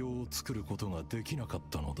人形を作ることができなかっ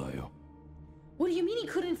たのだよ。What do you mean he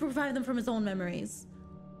couldn't revive them from his own memories?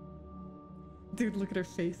 Dude, look at her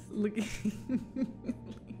face. Look at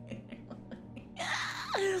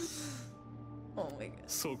Oh my god.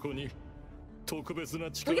 そこに特別な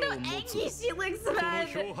力を持つこの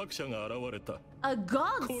漂白者が現れた。A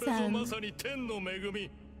godsend. これぞまさに天の恵み。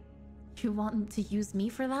You want to use me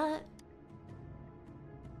for that?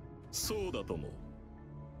 そうだとも。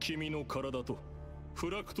君の体とフ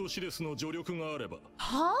ラクトシレスの助力があれば、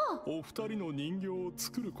お二人の人形を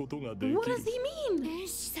作ることができる。What does he mean? 天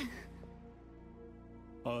使さん。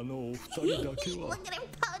あのお二人だけは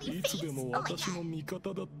いつでも私の味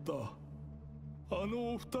方だった。あ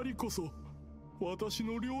のお二人こそ私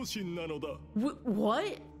の両親なのだ。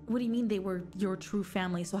What? What do you mean they were your true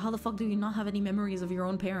family? So how the fuck do you not have any memories of your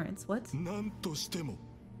own parents? What? なんとしても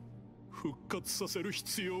復活させる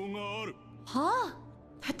必要がある。Huh?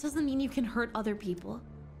 That doesn't mean you can hurt other people.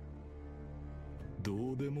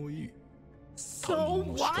 どうでもいい。 So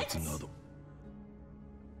what?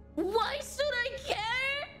 Why should I care?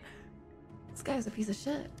 This guy's a piece of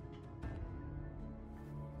shit.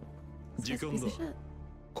 時間だ。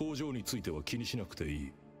工場については気にしなくてい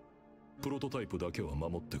い。プロトタイプだけは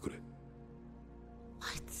守ってくれ。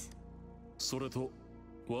What? それと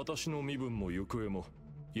私の身分も行方も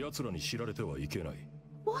奴らに知られてはいけない。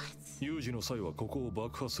What? 有事の際はここを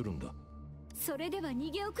爆破するんだ。それでは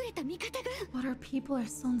逃げ遅れた味方が。 But our people are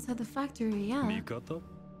still inside the factory, yeah. 味方？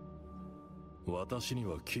私に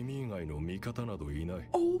は君以外の味方などいない。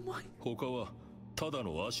Oh my. 他はただ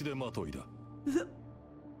の足手まといだ。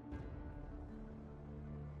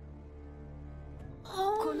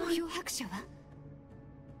この漂白者は？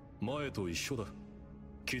前と一緒だ。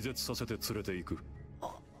気絶させて連れて行く。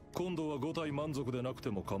今度は5体満足でなく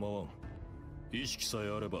ても構わん。意識さえ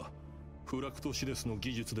あればフラクトシデスの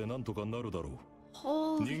技術で何とかなるだろ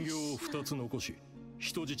う。人形を2つ残し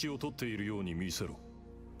人質を取っているように見せろ。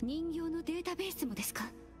人形のデータベースもですか？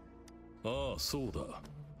ああ、そうだ。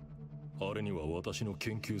あれには私の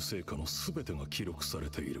研究成果の全てが記録され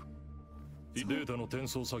ている。データの転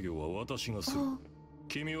送作業は私がする。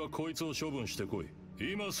君はこいつを処分してこい。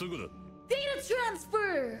今すぐだ。 Data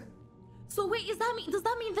transfer! So wait, does that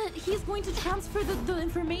mean that he's going to transfer the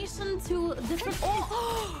information to different...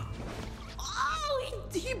 Oh! Oh,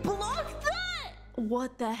 he blocked that!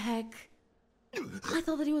 What the heck? I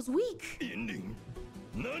thought that he was weak. Yinlin,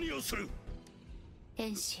 何をする？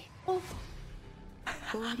天使。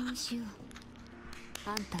終わりにしよう。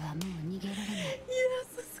あんたはもう逃げられない。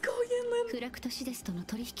Yes, let's go, Yinlin. フラクトシデスとの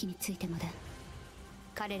取引についてもだ。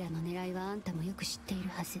彼らの狙いはあんたもよく知っている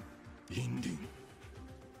はず。Yinlin。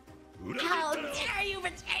How dare you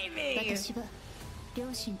betray me! 私は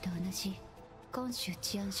両親と同じ今州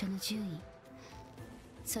治安署の獣医。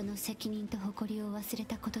その責任と誇りを忘れ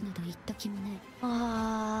たことなど一時もない。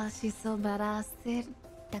Ah, she's so badass.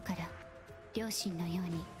 だから両親のよう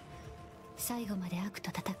に最後まで悪と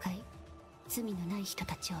戦い、罪のない人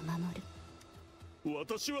たちを守る。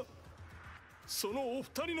私はそのお二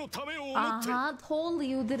人のためを思って。Totally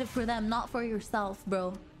you did it for them, not for yourself,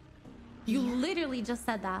 bro. You literally just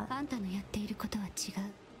said that. あんたのやっていることは違う。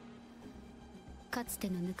かつて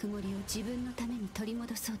のぬくもりを自分のために取り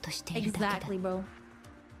戻そうとしているだけだ。Exactly, bro.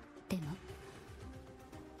 でも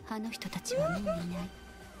あの人たちはもういない。も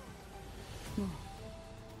う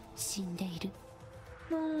死んでいる。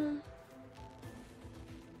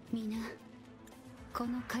みんなこ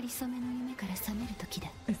のかりそめの夢から覚める時だ。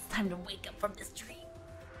 It's time to wake up from this dream.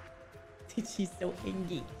 Dude, she's so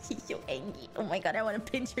angry. She's so angry. Oh my god, I want to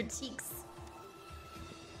pinch her cheeks.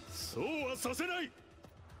 そうはさせない。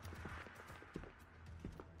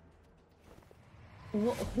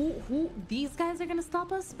Who? These guys are gonna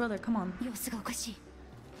stop us? Brother, come on. 様子がおかしい。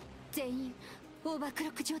全員オーバークロ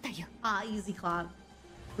ック状態よ。Ah, easy clap.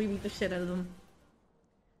 We beat the shit out of them.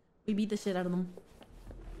 We beat the shit out of them.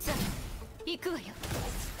 さあ、行くわよ。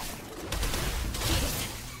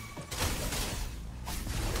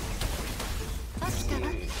飽きたわ。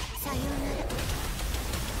さようなら。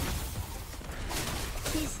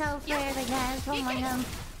She's so scared again. Oh my god.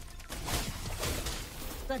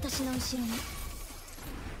 私の後ろに。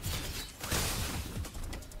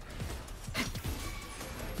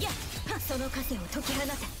やっ、その枷を解き放て。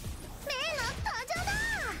例の登場だ。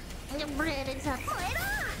ブレードちゃん。燃えろ。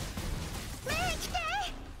目来て。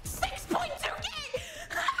6.2K。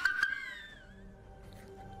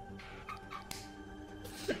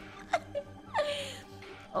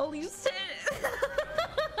Holy shit.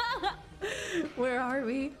 Where are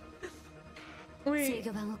we? 制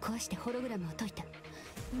御盤を壊してホログラムを解いた。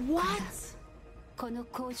 What? この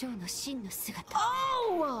工場の真の姿。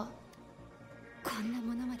Oh! こんな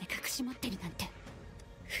ものまで隠し持ってるなんて。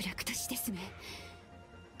フラクトシですね。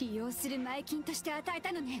利用する前金として与え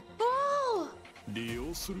たのね。Oh! 利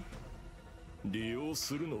用する？利用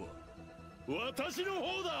するのは私の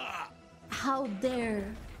方だ。 How dare!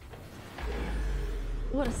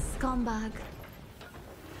 What a scumbag!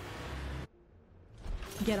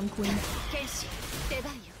 Get him, Queen. 剣士、出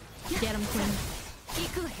番よ。 Get him, Queen. 行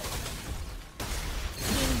くわよ。任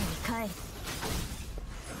務に帰る。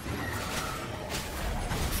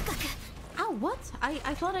 Oh, what? I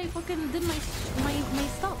thought I fucking did my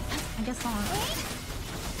stuff. I guess not.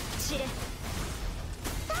 知れ。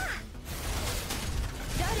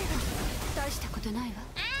誰が大したことないわ。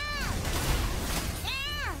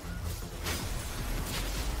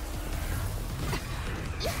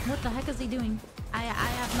What the heck is he doing? I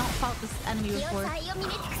have not fought this enemy before.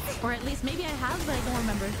 Or at least maybe I have, but I don't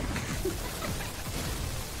remember.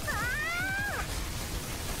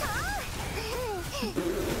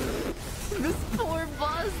 This poor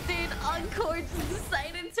boss dude Encore just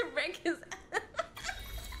decided to wreck his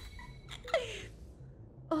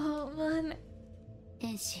Oh man.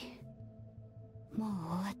 天使、もう終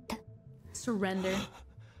わった。 Surrender.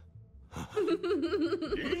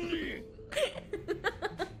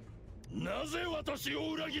 なぜ私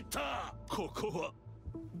を裏切った？ここは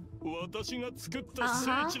私が作った聖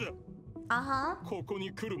地だ。ここ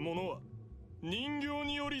に来る者は人形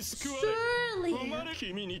により救われ、生まれ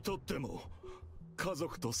君にとっても家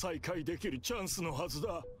族と再会できるチャンスのはず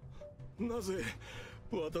だ。なぜ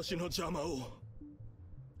私の邪魔を？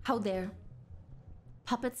 How dare.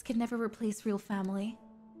 Puppets can never replace real family.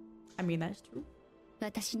 I mean, that's true.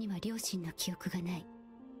 私には両親の記憶がない。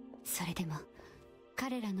それでも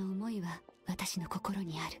彼らの思いは私の心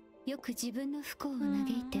にある。よく自分の不幸を嘆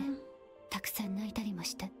いてたくさん泣いたりも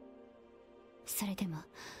した。それでも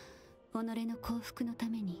己の幸福のた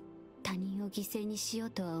めに他人を犠牲にしよう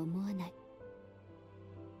とは思わない。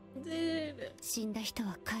死んだ人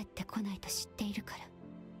は帰ってこないと知っているから。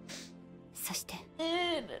そして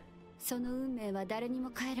その運命は誰にも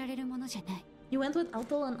変えられるものじゃない。 You went with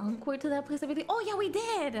Alto and Encore to that place, everything? Oh yeah, we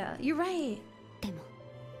did! You're right! でも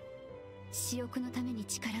私欲のために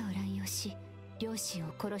力を乱用し両親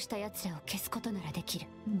を殺した奴らを消すことならできる。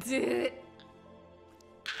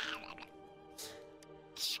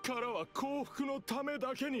力は幸福のため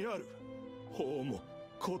だけにある。法も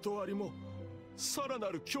断りもさらな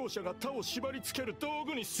る強者が他を縛り付ける道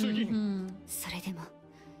具に過ぎん。それでも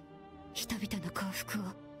人々の幸福を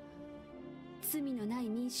罪のない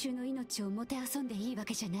民衆の命をもてあそんでいいわ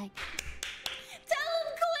けじゃない。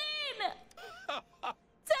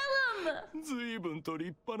 随分と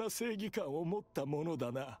立派な正義感を持ったもの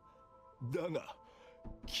だな。だが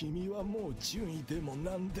君はもう順位でも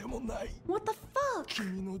何でもない。 What the fuck?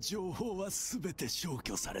 君の情報は全て消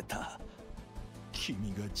去された。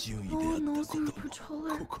君が順位であったこと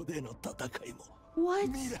も、ここでの戦いも、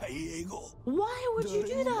未来永劫。 Why would you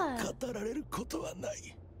do that? 誰にも語られることはな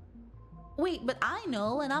い。 Wait, but I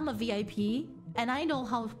know, and I'm a VIP, and I know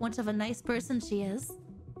how much of a nice person she is.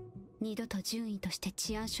 二度と順位として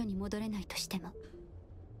治安署に戻れないとしても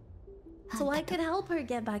So I could help her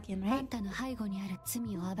get back in, right? あんたの背後にある罪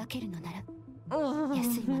を暴けるのなら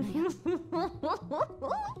安いものよ。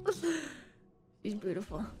 She's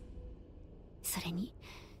beautiful. それに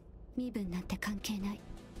身分なんて関係ない。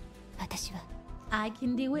私は I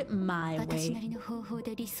can do it my 私な way. りの方法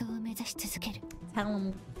で理想を目指し続ける。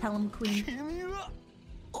 Tell him, Queen.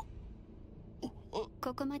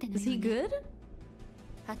 ここまでの Is he good?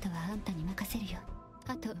 あとはあんたに任せるよ。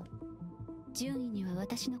あと順位には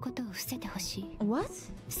私のことを伏せてほしい。 What?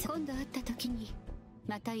 今度会った時に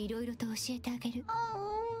またいろいろと教えてあげる。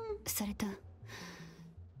それと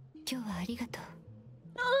今日はありがとう。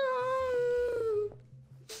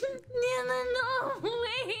 No,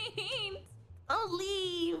 wait. I'll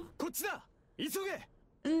leave. こっちだ。急げ。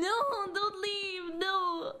 No, don't leave.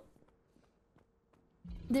 No.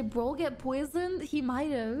 Did Bro get poisoned? He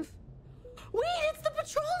might have. Wait, it's the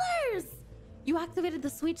patrollers! You activated the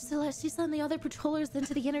switch to let Shisa and the other patrollers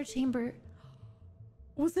into the inner chamber.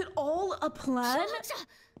 Was it all a plan?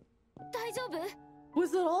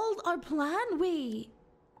 Was it all our plan? Wait.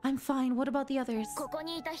 I'm fine. What about the others? ここ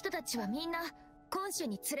にいた人たちはみんな今週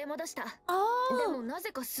に連れ戻した。Oh! でもな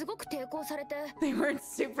ぜかすごく抵抗されて。 They weren't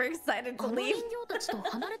super excited to あの leave. 人形たちと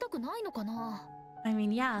離れたくないのかな。I mean,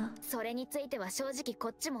 yeah. それについては正直こ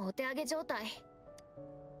っちもお手上げ状態。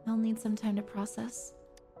 I'll need some time to process.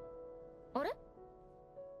 あれ？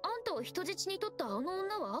あんたを人質に取ったあの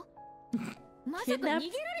女は？まさか逃げられ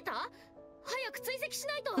た？早く追跡し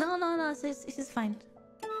ないと。 No, no, no, she's fine.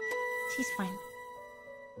 She's fine.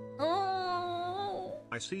 Oh.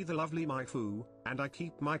 I see the lovely Mifuyu, and I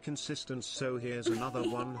keep my consistency, so here's another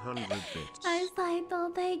 100 bits. Hi,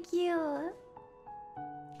 Saito, thank you.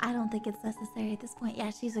 I don't think it's necessary at this point. Yeah,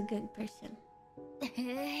 she's a good person.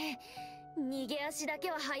 逃げ足だけ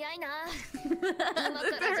は早いな。今か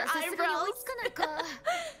らじゃさすがに追いつかないか。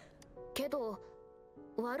けど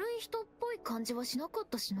悪い人っぽい感じはしなかっ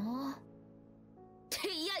たしな。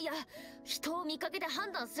いやいや、人を見かけで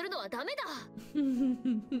判断するのはダメだ。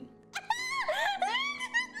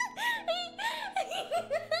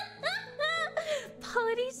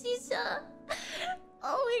Party Shisha.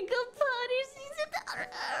 Oh my god, Party Shisha.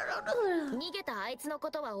 逃げたあいつのこ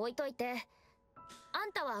とは置いといて、あ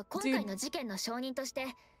んたは今回の事件の証人とし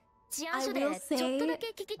て治安署でちょっとだけ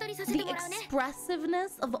聞き取りさせてもらうね。 The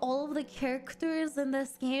expressiveness of all of the characters in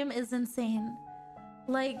this game is insane.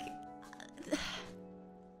 Like,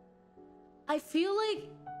 I feel like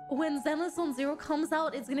when Zenless Zone Zero comes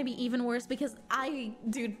out, it's gonna be even worse because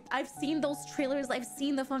dude, I've seen those trailers, I've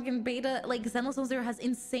seen the fucking beta. Like, Zenless Zone Zero has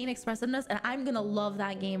insane expressiveness, and I'm gonna love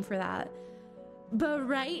that game for that. But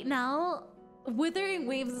right now, Wuthering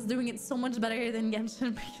Waves is doing it so much better than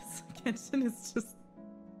Genshin because Genshin is just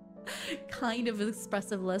kind of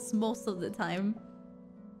expressionless most of the time.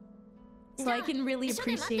 So I can really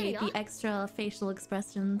appreciate the extra facial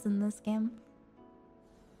expressions in this game.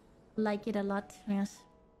 Like it a lot, yes.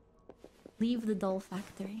 Leave the doll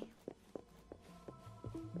factory.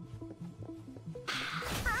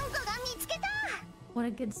 What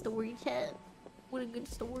a good story, chat. What a good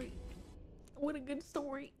story. What a good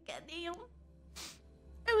story. Goddamn.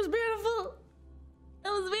 It was beautiful. It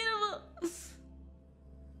was beautiful.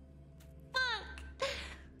 Fuck.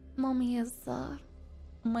 Mommy is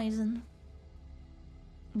amazing.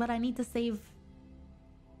 But I need to save.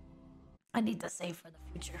 I need to save for the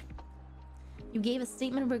future. You gave a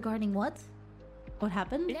statement regarding what? What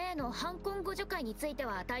happened?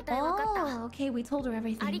 Oh, okay, we told her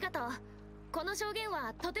everything. この証言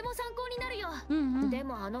はとても参考になるよ。で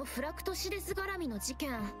もあのフラクトシデス絡みの事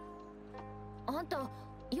件、あんた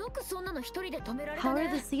よくそんなの一人で止められたね。 How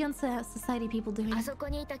are the Science Society people doing? あそこ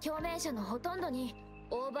にいた共鳴者のほとんどに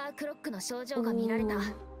オーバークロックの症状が見られた。だ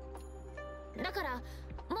からも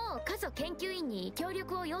う過疎研究員に協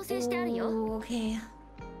力を要請してあるよ。Okay.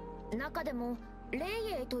 中でもレイ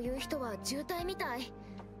エイという人は重体みたい。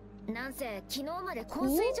なんせ昨日まで昏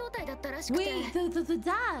睡状態だったらしくて。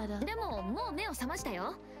でももう目を覚ました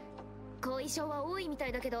よ。後遺症は多いみた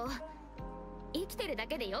いだけど生きてるだ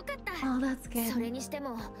けでよかった。それにして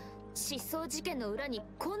も失踪事件の裏に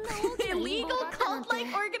こんな大きな陰謀があったなんて。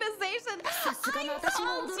さすがの私も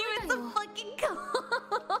驚いたよ。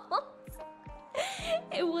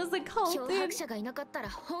 It was a cult. 脅迫者がいなかったら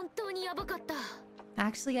本当にやばかった。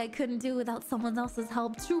 Actually, I couldn't do without someone else's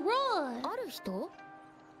help to run. ある人？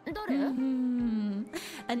誰？ An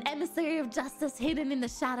emissary of justice hidden in the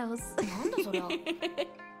shadows. なんだそりゃ。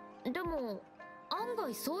でも案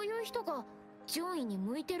外そういう人が上位に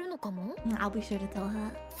向いてるのかも。 I'll be sure to tell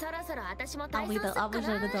her. そろそろ私も退散すっかな。 I'll be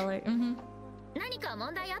sure to tell her. 何か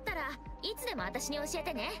問題あったらいつでも私に教え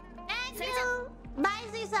てね。それじゃ。 Bye,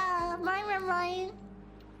 Sisa. Bye, bye.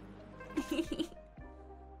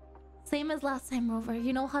 Same as last time, Rover.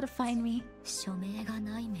 You know how to find me. 署名が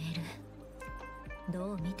ないメール。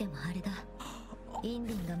どう見てもあれだ。イン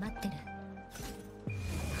リンが待ってる。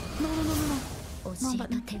No, no, no, no, no. 教え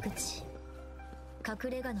た手口。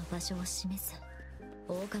隠れ家の場所を示す。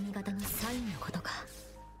狼型のサインのことか。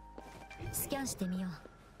スキャンしてみよう。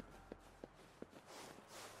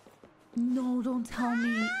No, don't tell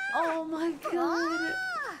me. Oh my god.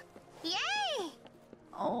 Yay!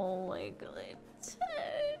 Oh my god.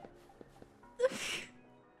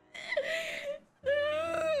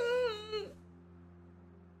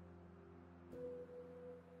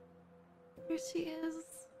 Here she is.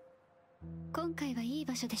 今回はいい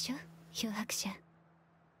場所でしょ、漂白者。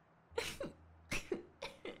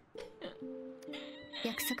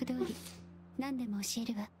約束通り何でも教え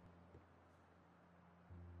るわ。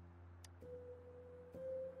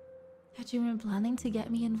 Had you been planning to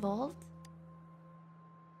get me involved?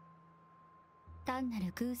 単な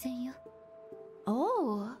る偶然よ。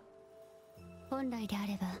Oh. 本来であ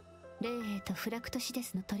れば、レイエイとフラクトシデ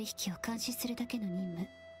スの取引を監視するだけの任務。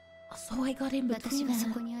So I got in between. 私はそ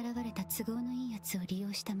こに現れた都合のいいやつを利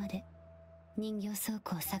用したまで、人形倉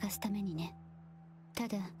庫を探すためにね。た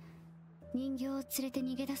だ、人形を連れて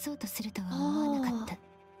逃げ出そうとするとは思わなかった。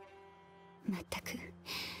まったく、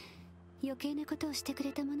余計なことをしてく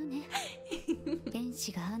れたものね。天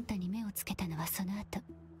使があんたに目をつけたのはその後。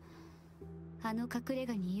あの隠れ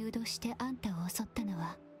家に誘導してあんたを襲ったの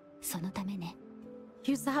はそのためね。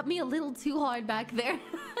You slapped me a little too hard back there.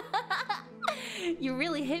 You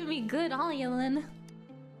really hit me good, huh, Yinlin?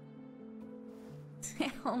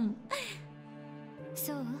 Damn.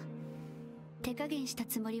 そう？手加減した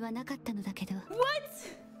つもりはなかったのだけど。What?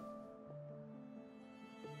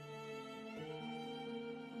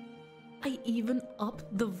 I even upped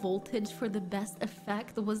the voltage for the best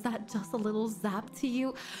effect. Was that just a little zap to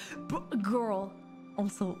you? Girl.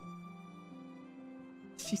 Also,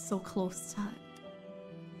 she's so close to it.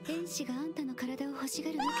 天使があんたの体を欲し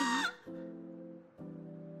がるわけね。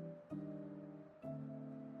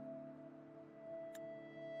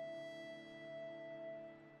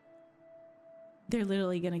They're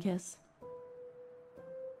literally gonna kiss.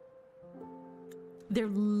 They're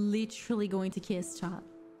literally going to kiss, chat.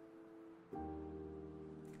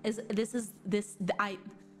 I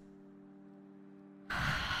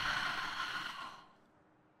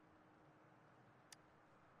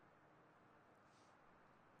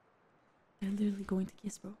They're literally going to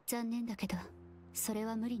kiss, bro. 残念だけど、それ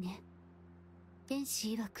は無理ね。天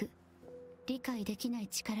使曰く、理解できない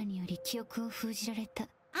力により記憶を封じられた。だ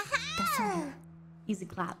そうよ。Easy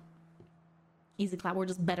clap. Easy clap. We're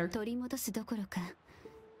just better. 取り戻すどころか、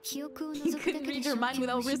記憶を He 除くだ couldn't けで read 正 her mind 気を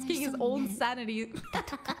without 失 risking い his そう own になる。 sanity.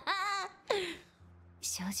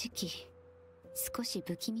 正直、少し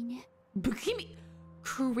不気味ね。不気味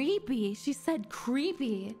Creepy. She said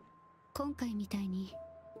creepy. 今回みたいに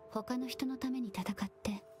他の人のために戦っ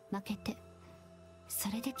て負けて、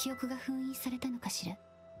それで記憶が封印されたのかしら。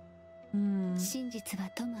真実は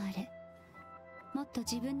ともあれ、もっと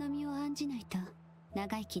自分の身を案じないと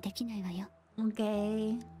長生きできないわよ。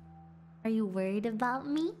 Okay. Are you worried about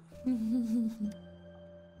me?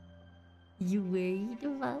 You worried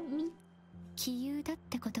about me? 杞憂だっ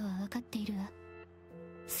てことは分かっているわ。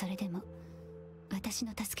それでも私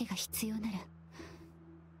の助けが必要なら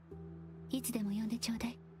いつでも呼んでちょうだ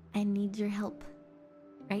い。 I need your help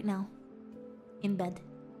right now in bed.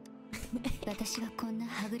 私はこんな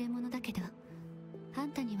はぐれ者だけど、あ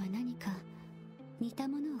んたには何か似た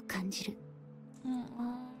ものを感じる。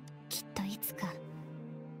きっといつか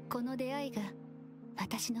この出会いが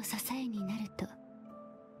私の支えになると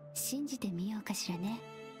信じてみようかしらね。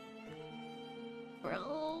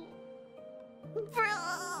 Bro. Bro.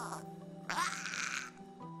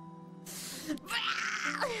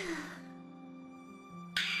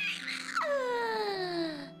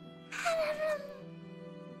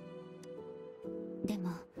 で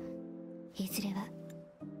もいずれは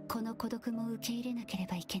この孤独も受け入れなけれ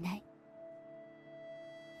ばいけない。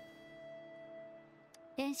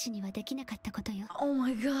天使にはできなかったことよ。 Oh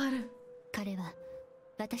my god. 彼は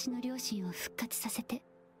私の両親を復活させて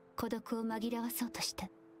孤独を紛らわそうとした。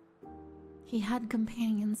 He had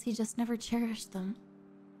companions, he just never cherished them.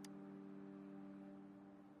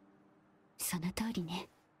 その通りね。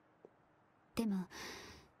でも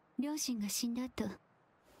両親が死んだ後、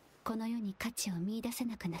この世に価値を見出せ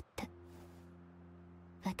なくなった。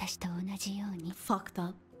私と同じように。 Fucked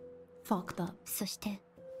up. Fucked up. そして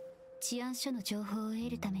治安署の情報を得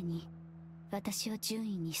るために私を獣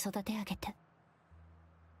医に育て上げた。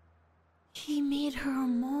 He made her a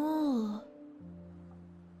mole.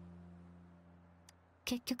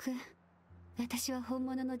 結局私は本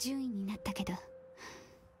物の獣医になったけど、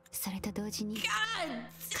それと同時に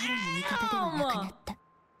彼の味方ではなくなった。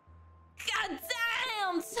 God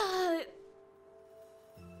damn, son.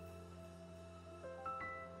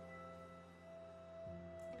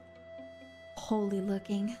 Holy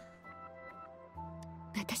looking.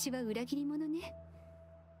 私は裏切り者ね。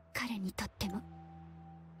彼にとっても。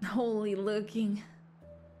 Holy looking.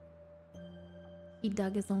 He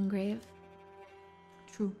dug his own grave.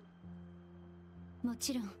 True. も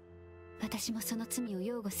ちろん私もその罪を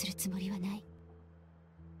擁護するつもりはない。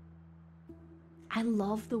 I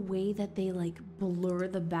love the way that they like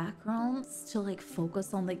blur the backgrounds to like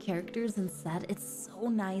focus on the characters instead. It's so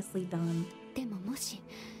nicely done. でももし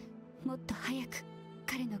もっと早く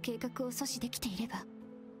彼の計画を阻止できていれば、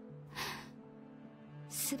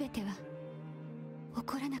全ては起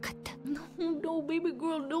こらなかった。 No, no, baby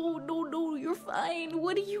girl, no, no, no, you're fine.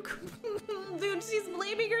 What are you... Dude, she's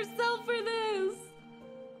blaming herself for this.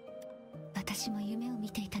 私も夢を見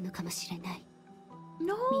ていたのかもしれない。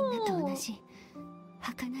 No. みんなと同じ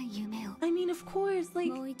儚い夢を。 I mean, of course,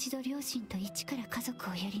 like... もう一度両親と一から家族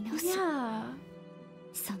をやり直す。 Yeah.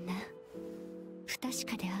 そんな不確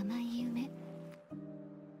かで甘い夢。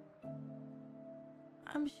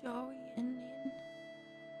 I'm sorry, Yinlin.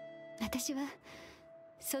 私は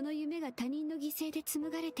その夢が他人の犠牲で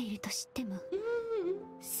紡がれていると知っても、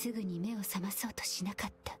すぐに目を覚まそうとしなか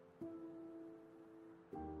った。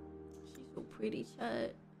pretty,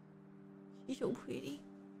 chat. She's so pretty.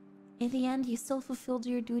 In the end, you still fulfilled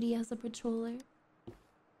your duty as a patroller.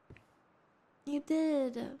 You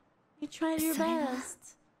did. You tried your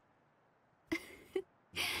best.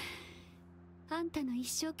 あんたの一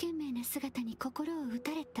生懸命な姿に心を打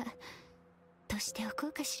たれたとしておこ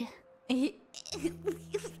うかしら。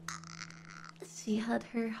She had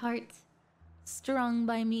her heart strung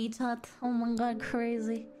by me, chat. Oh my god,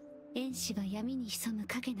 crazy. 遠視は闇に潜む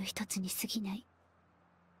影の一つに過ぎない。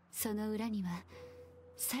その裏には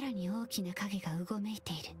さらに大きな影がうごめい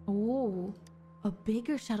ている。Oh, a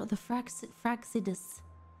bigger shadow, the Fraxidus.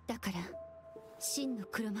 だから真の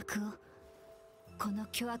黒幕を、この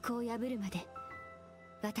巨悪を破るまで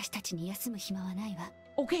私たちに休む暇はないわ。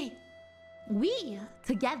Okay, we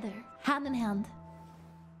together, hand in hand.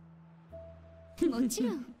 もち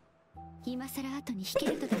ろん今さら後に引け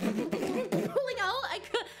るとでも思った。 Pulling out?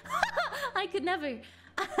 I could never.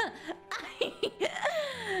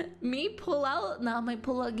 Me pull out? Nah, my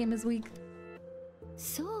pull out game is weak.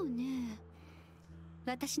 そうね。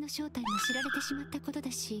私の正体も知られてしまったこと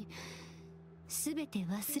だし、すべて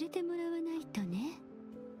忘れてもらわないとね。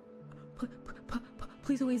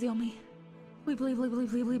Please go easy on me. Please, please, please, please,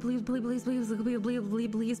 please, please, please, please,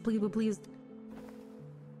 please, please, please, please.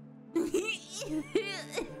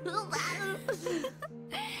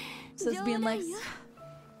 Just being like.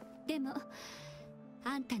 でも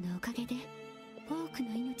あんたのおかげで多く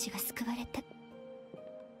の命が救われた。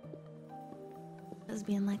 Just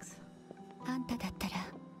being like. あんただったら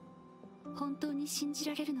本当に信じ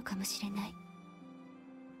られるのかもしれない。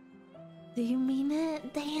 Do you mean it?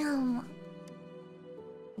 Damn.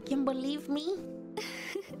 You can believe me?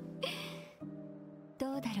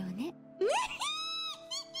 どうだろうね。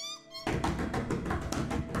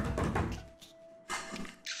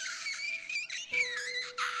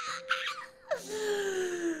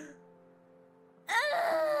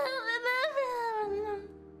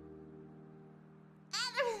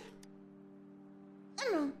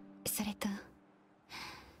それと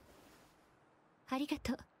ありが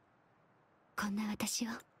とう。こんな私を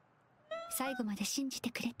最後まで信じて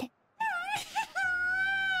くれて。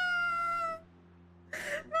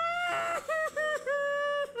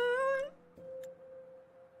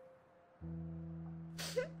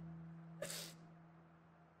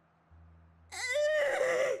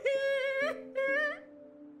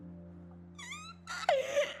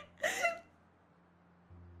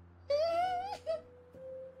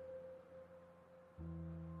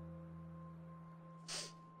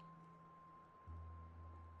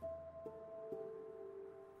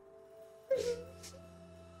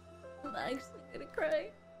I'm actually gonna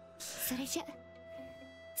cry. それじゃ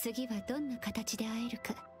次はどんな形で会える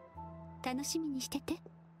か楽しみにしてて、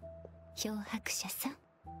漂白者さん。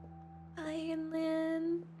 Hi,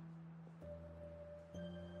 Yinlin.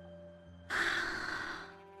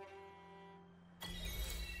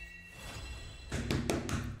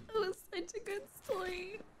 That was such a good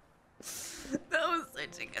story. That was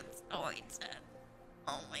such a good story, Jen.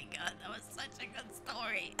 Oh my god, that was such a good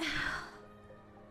story.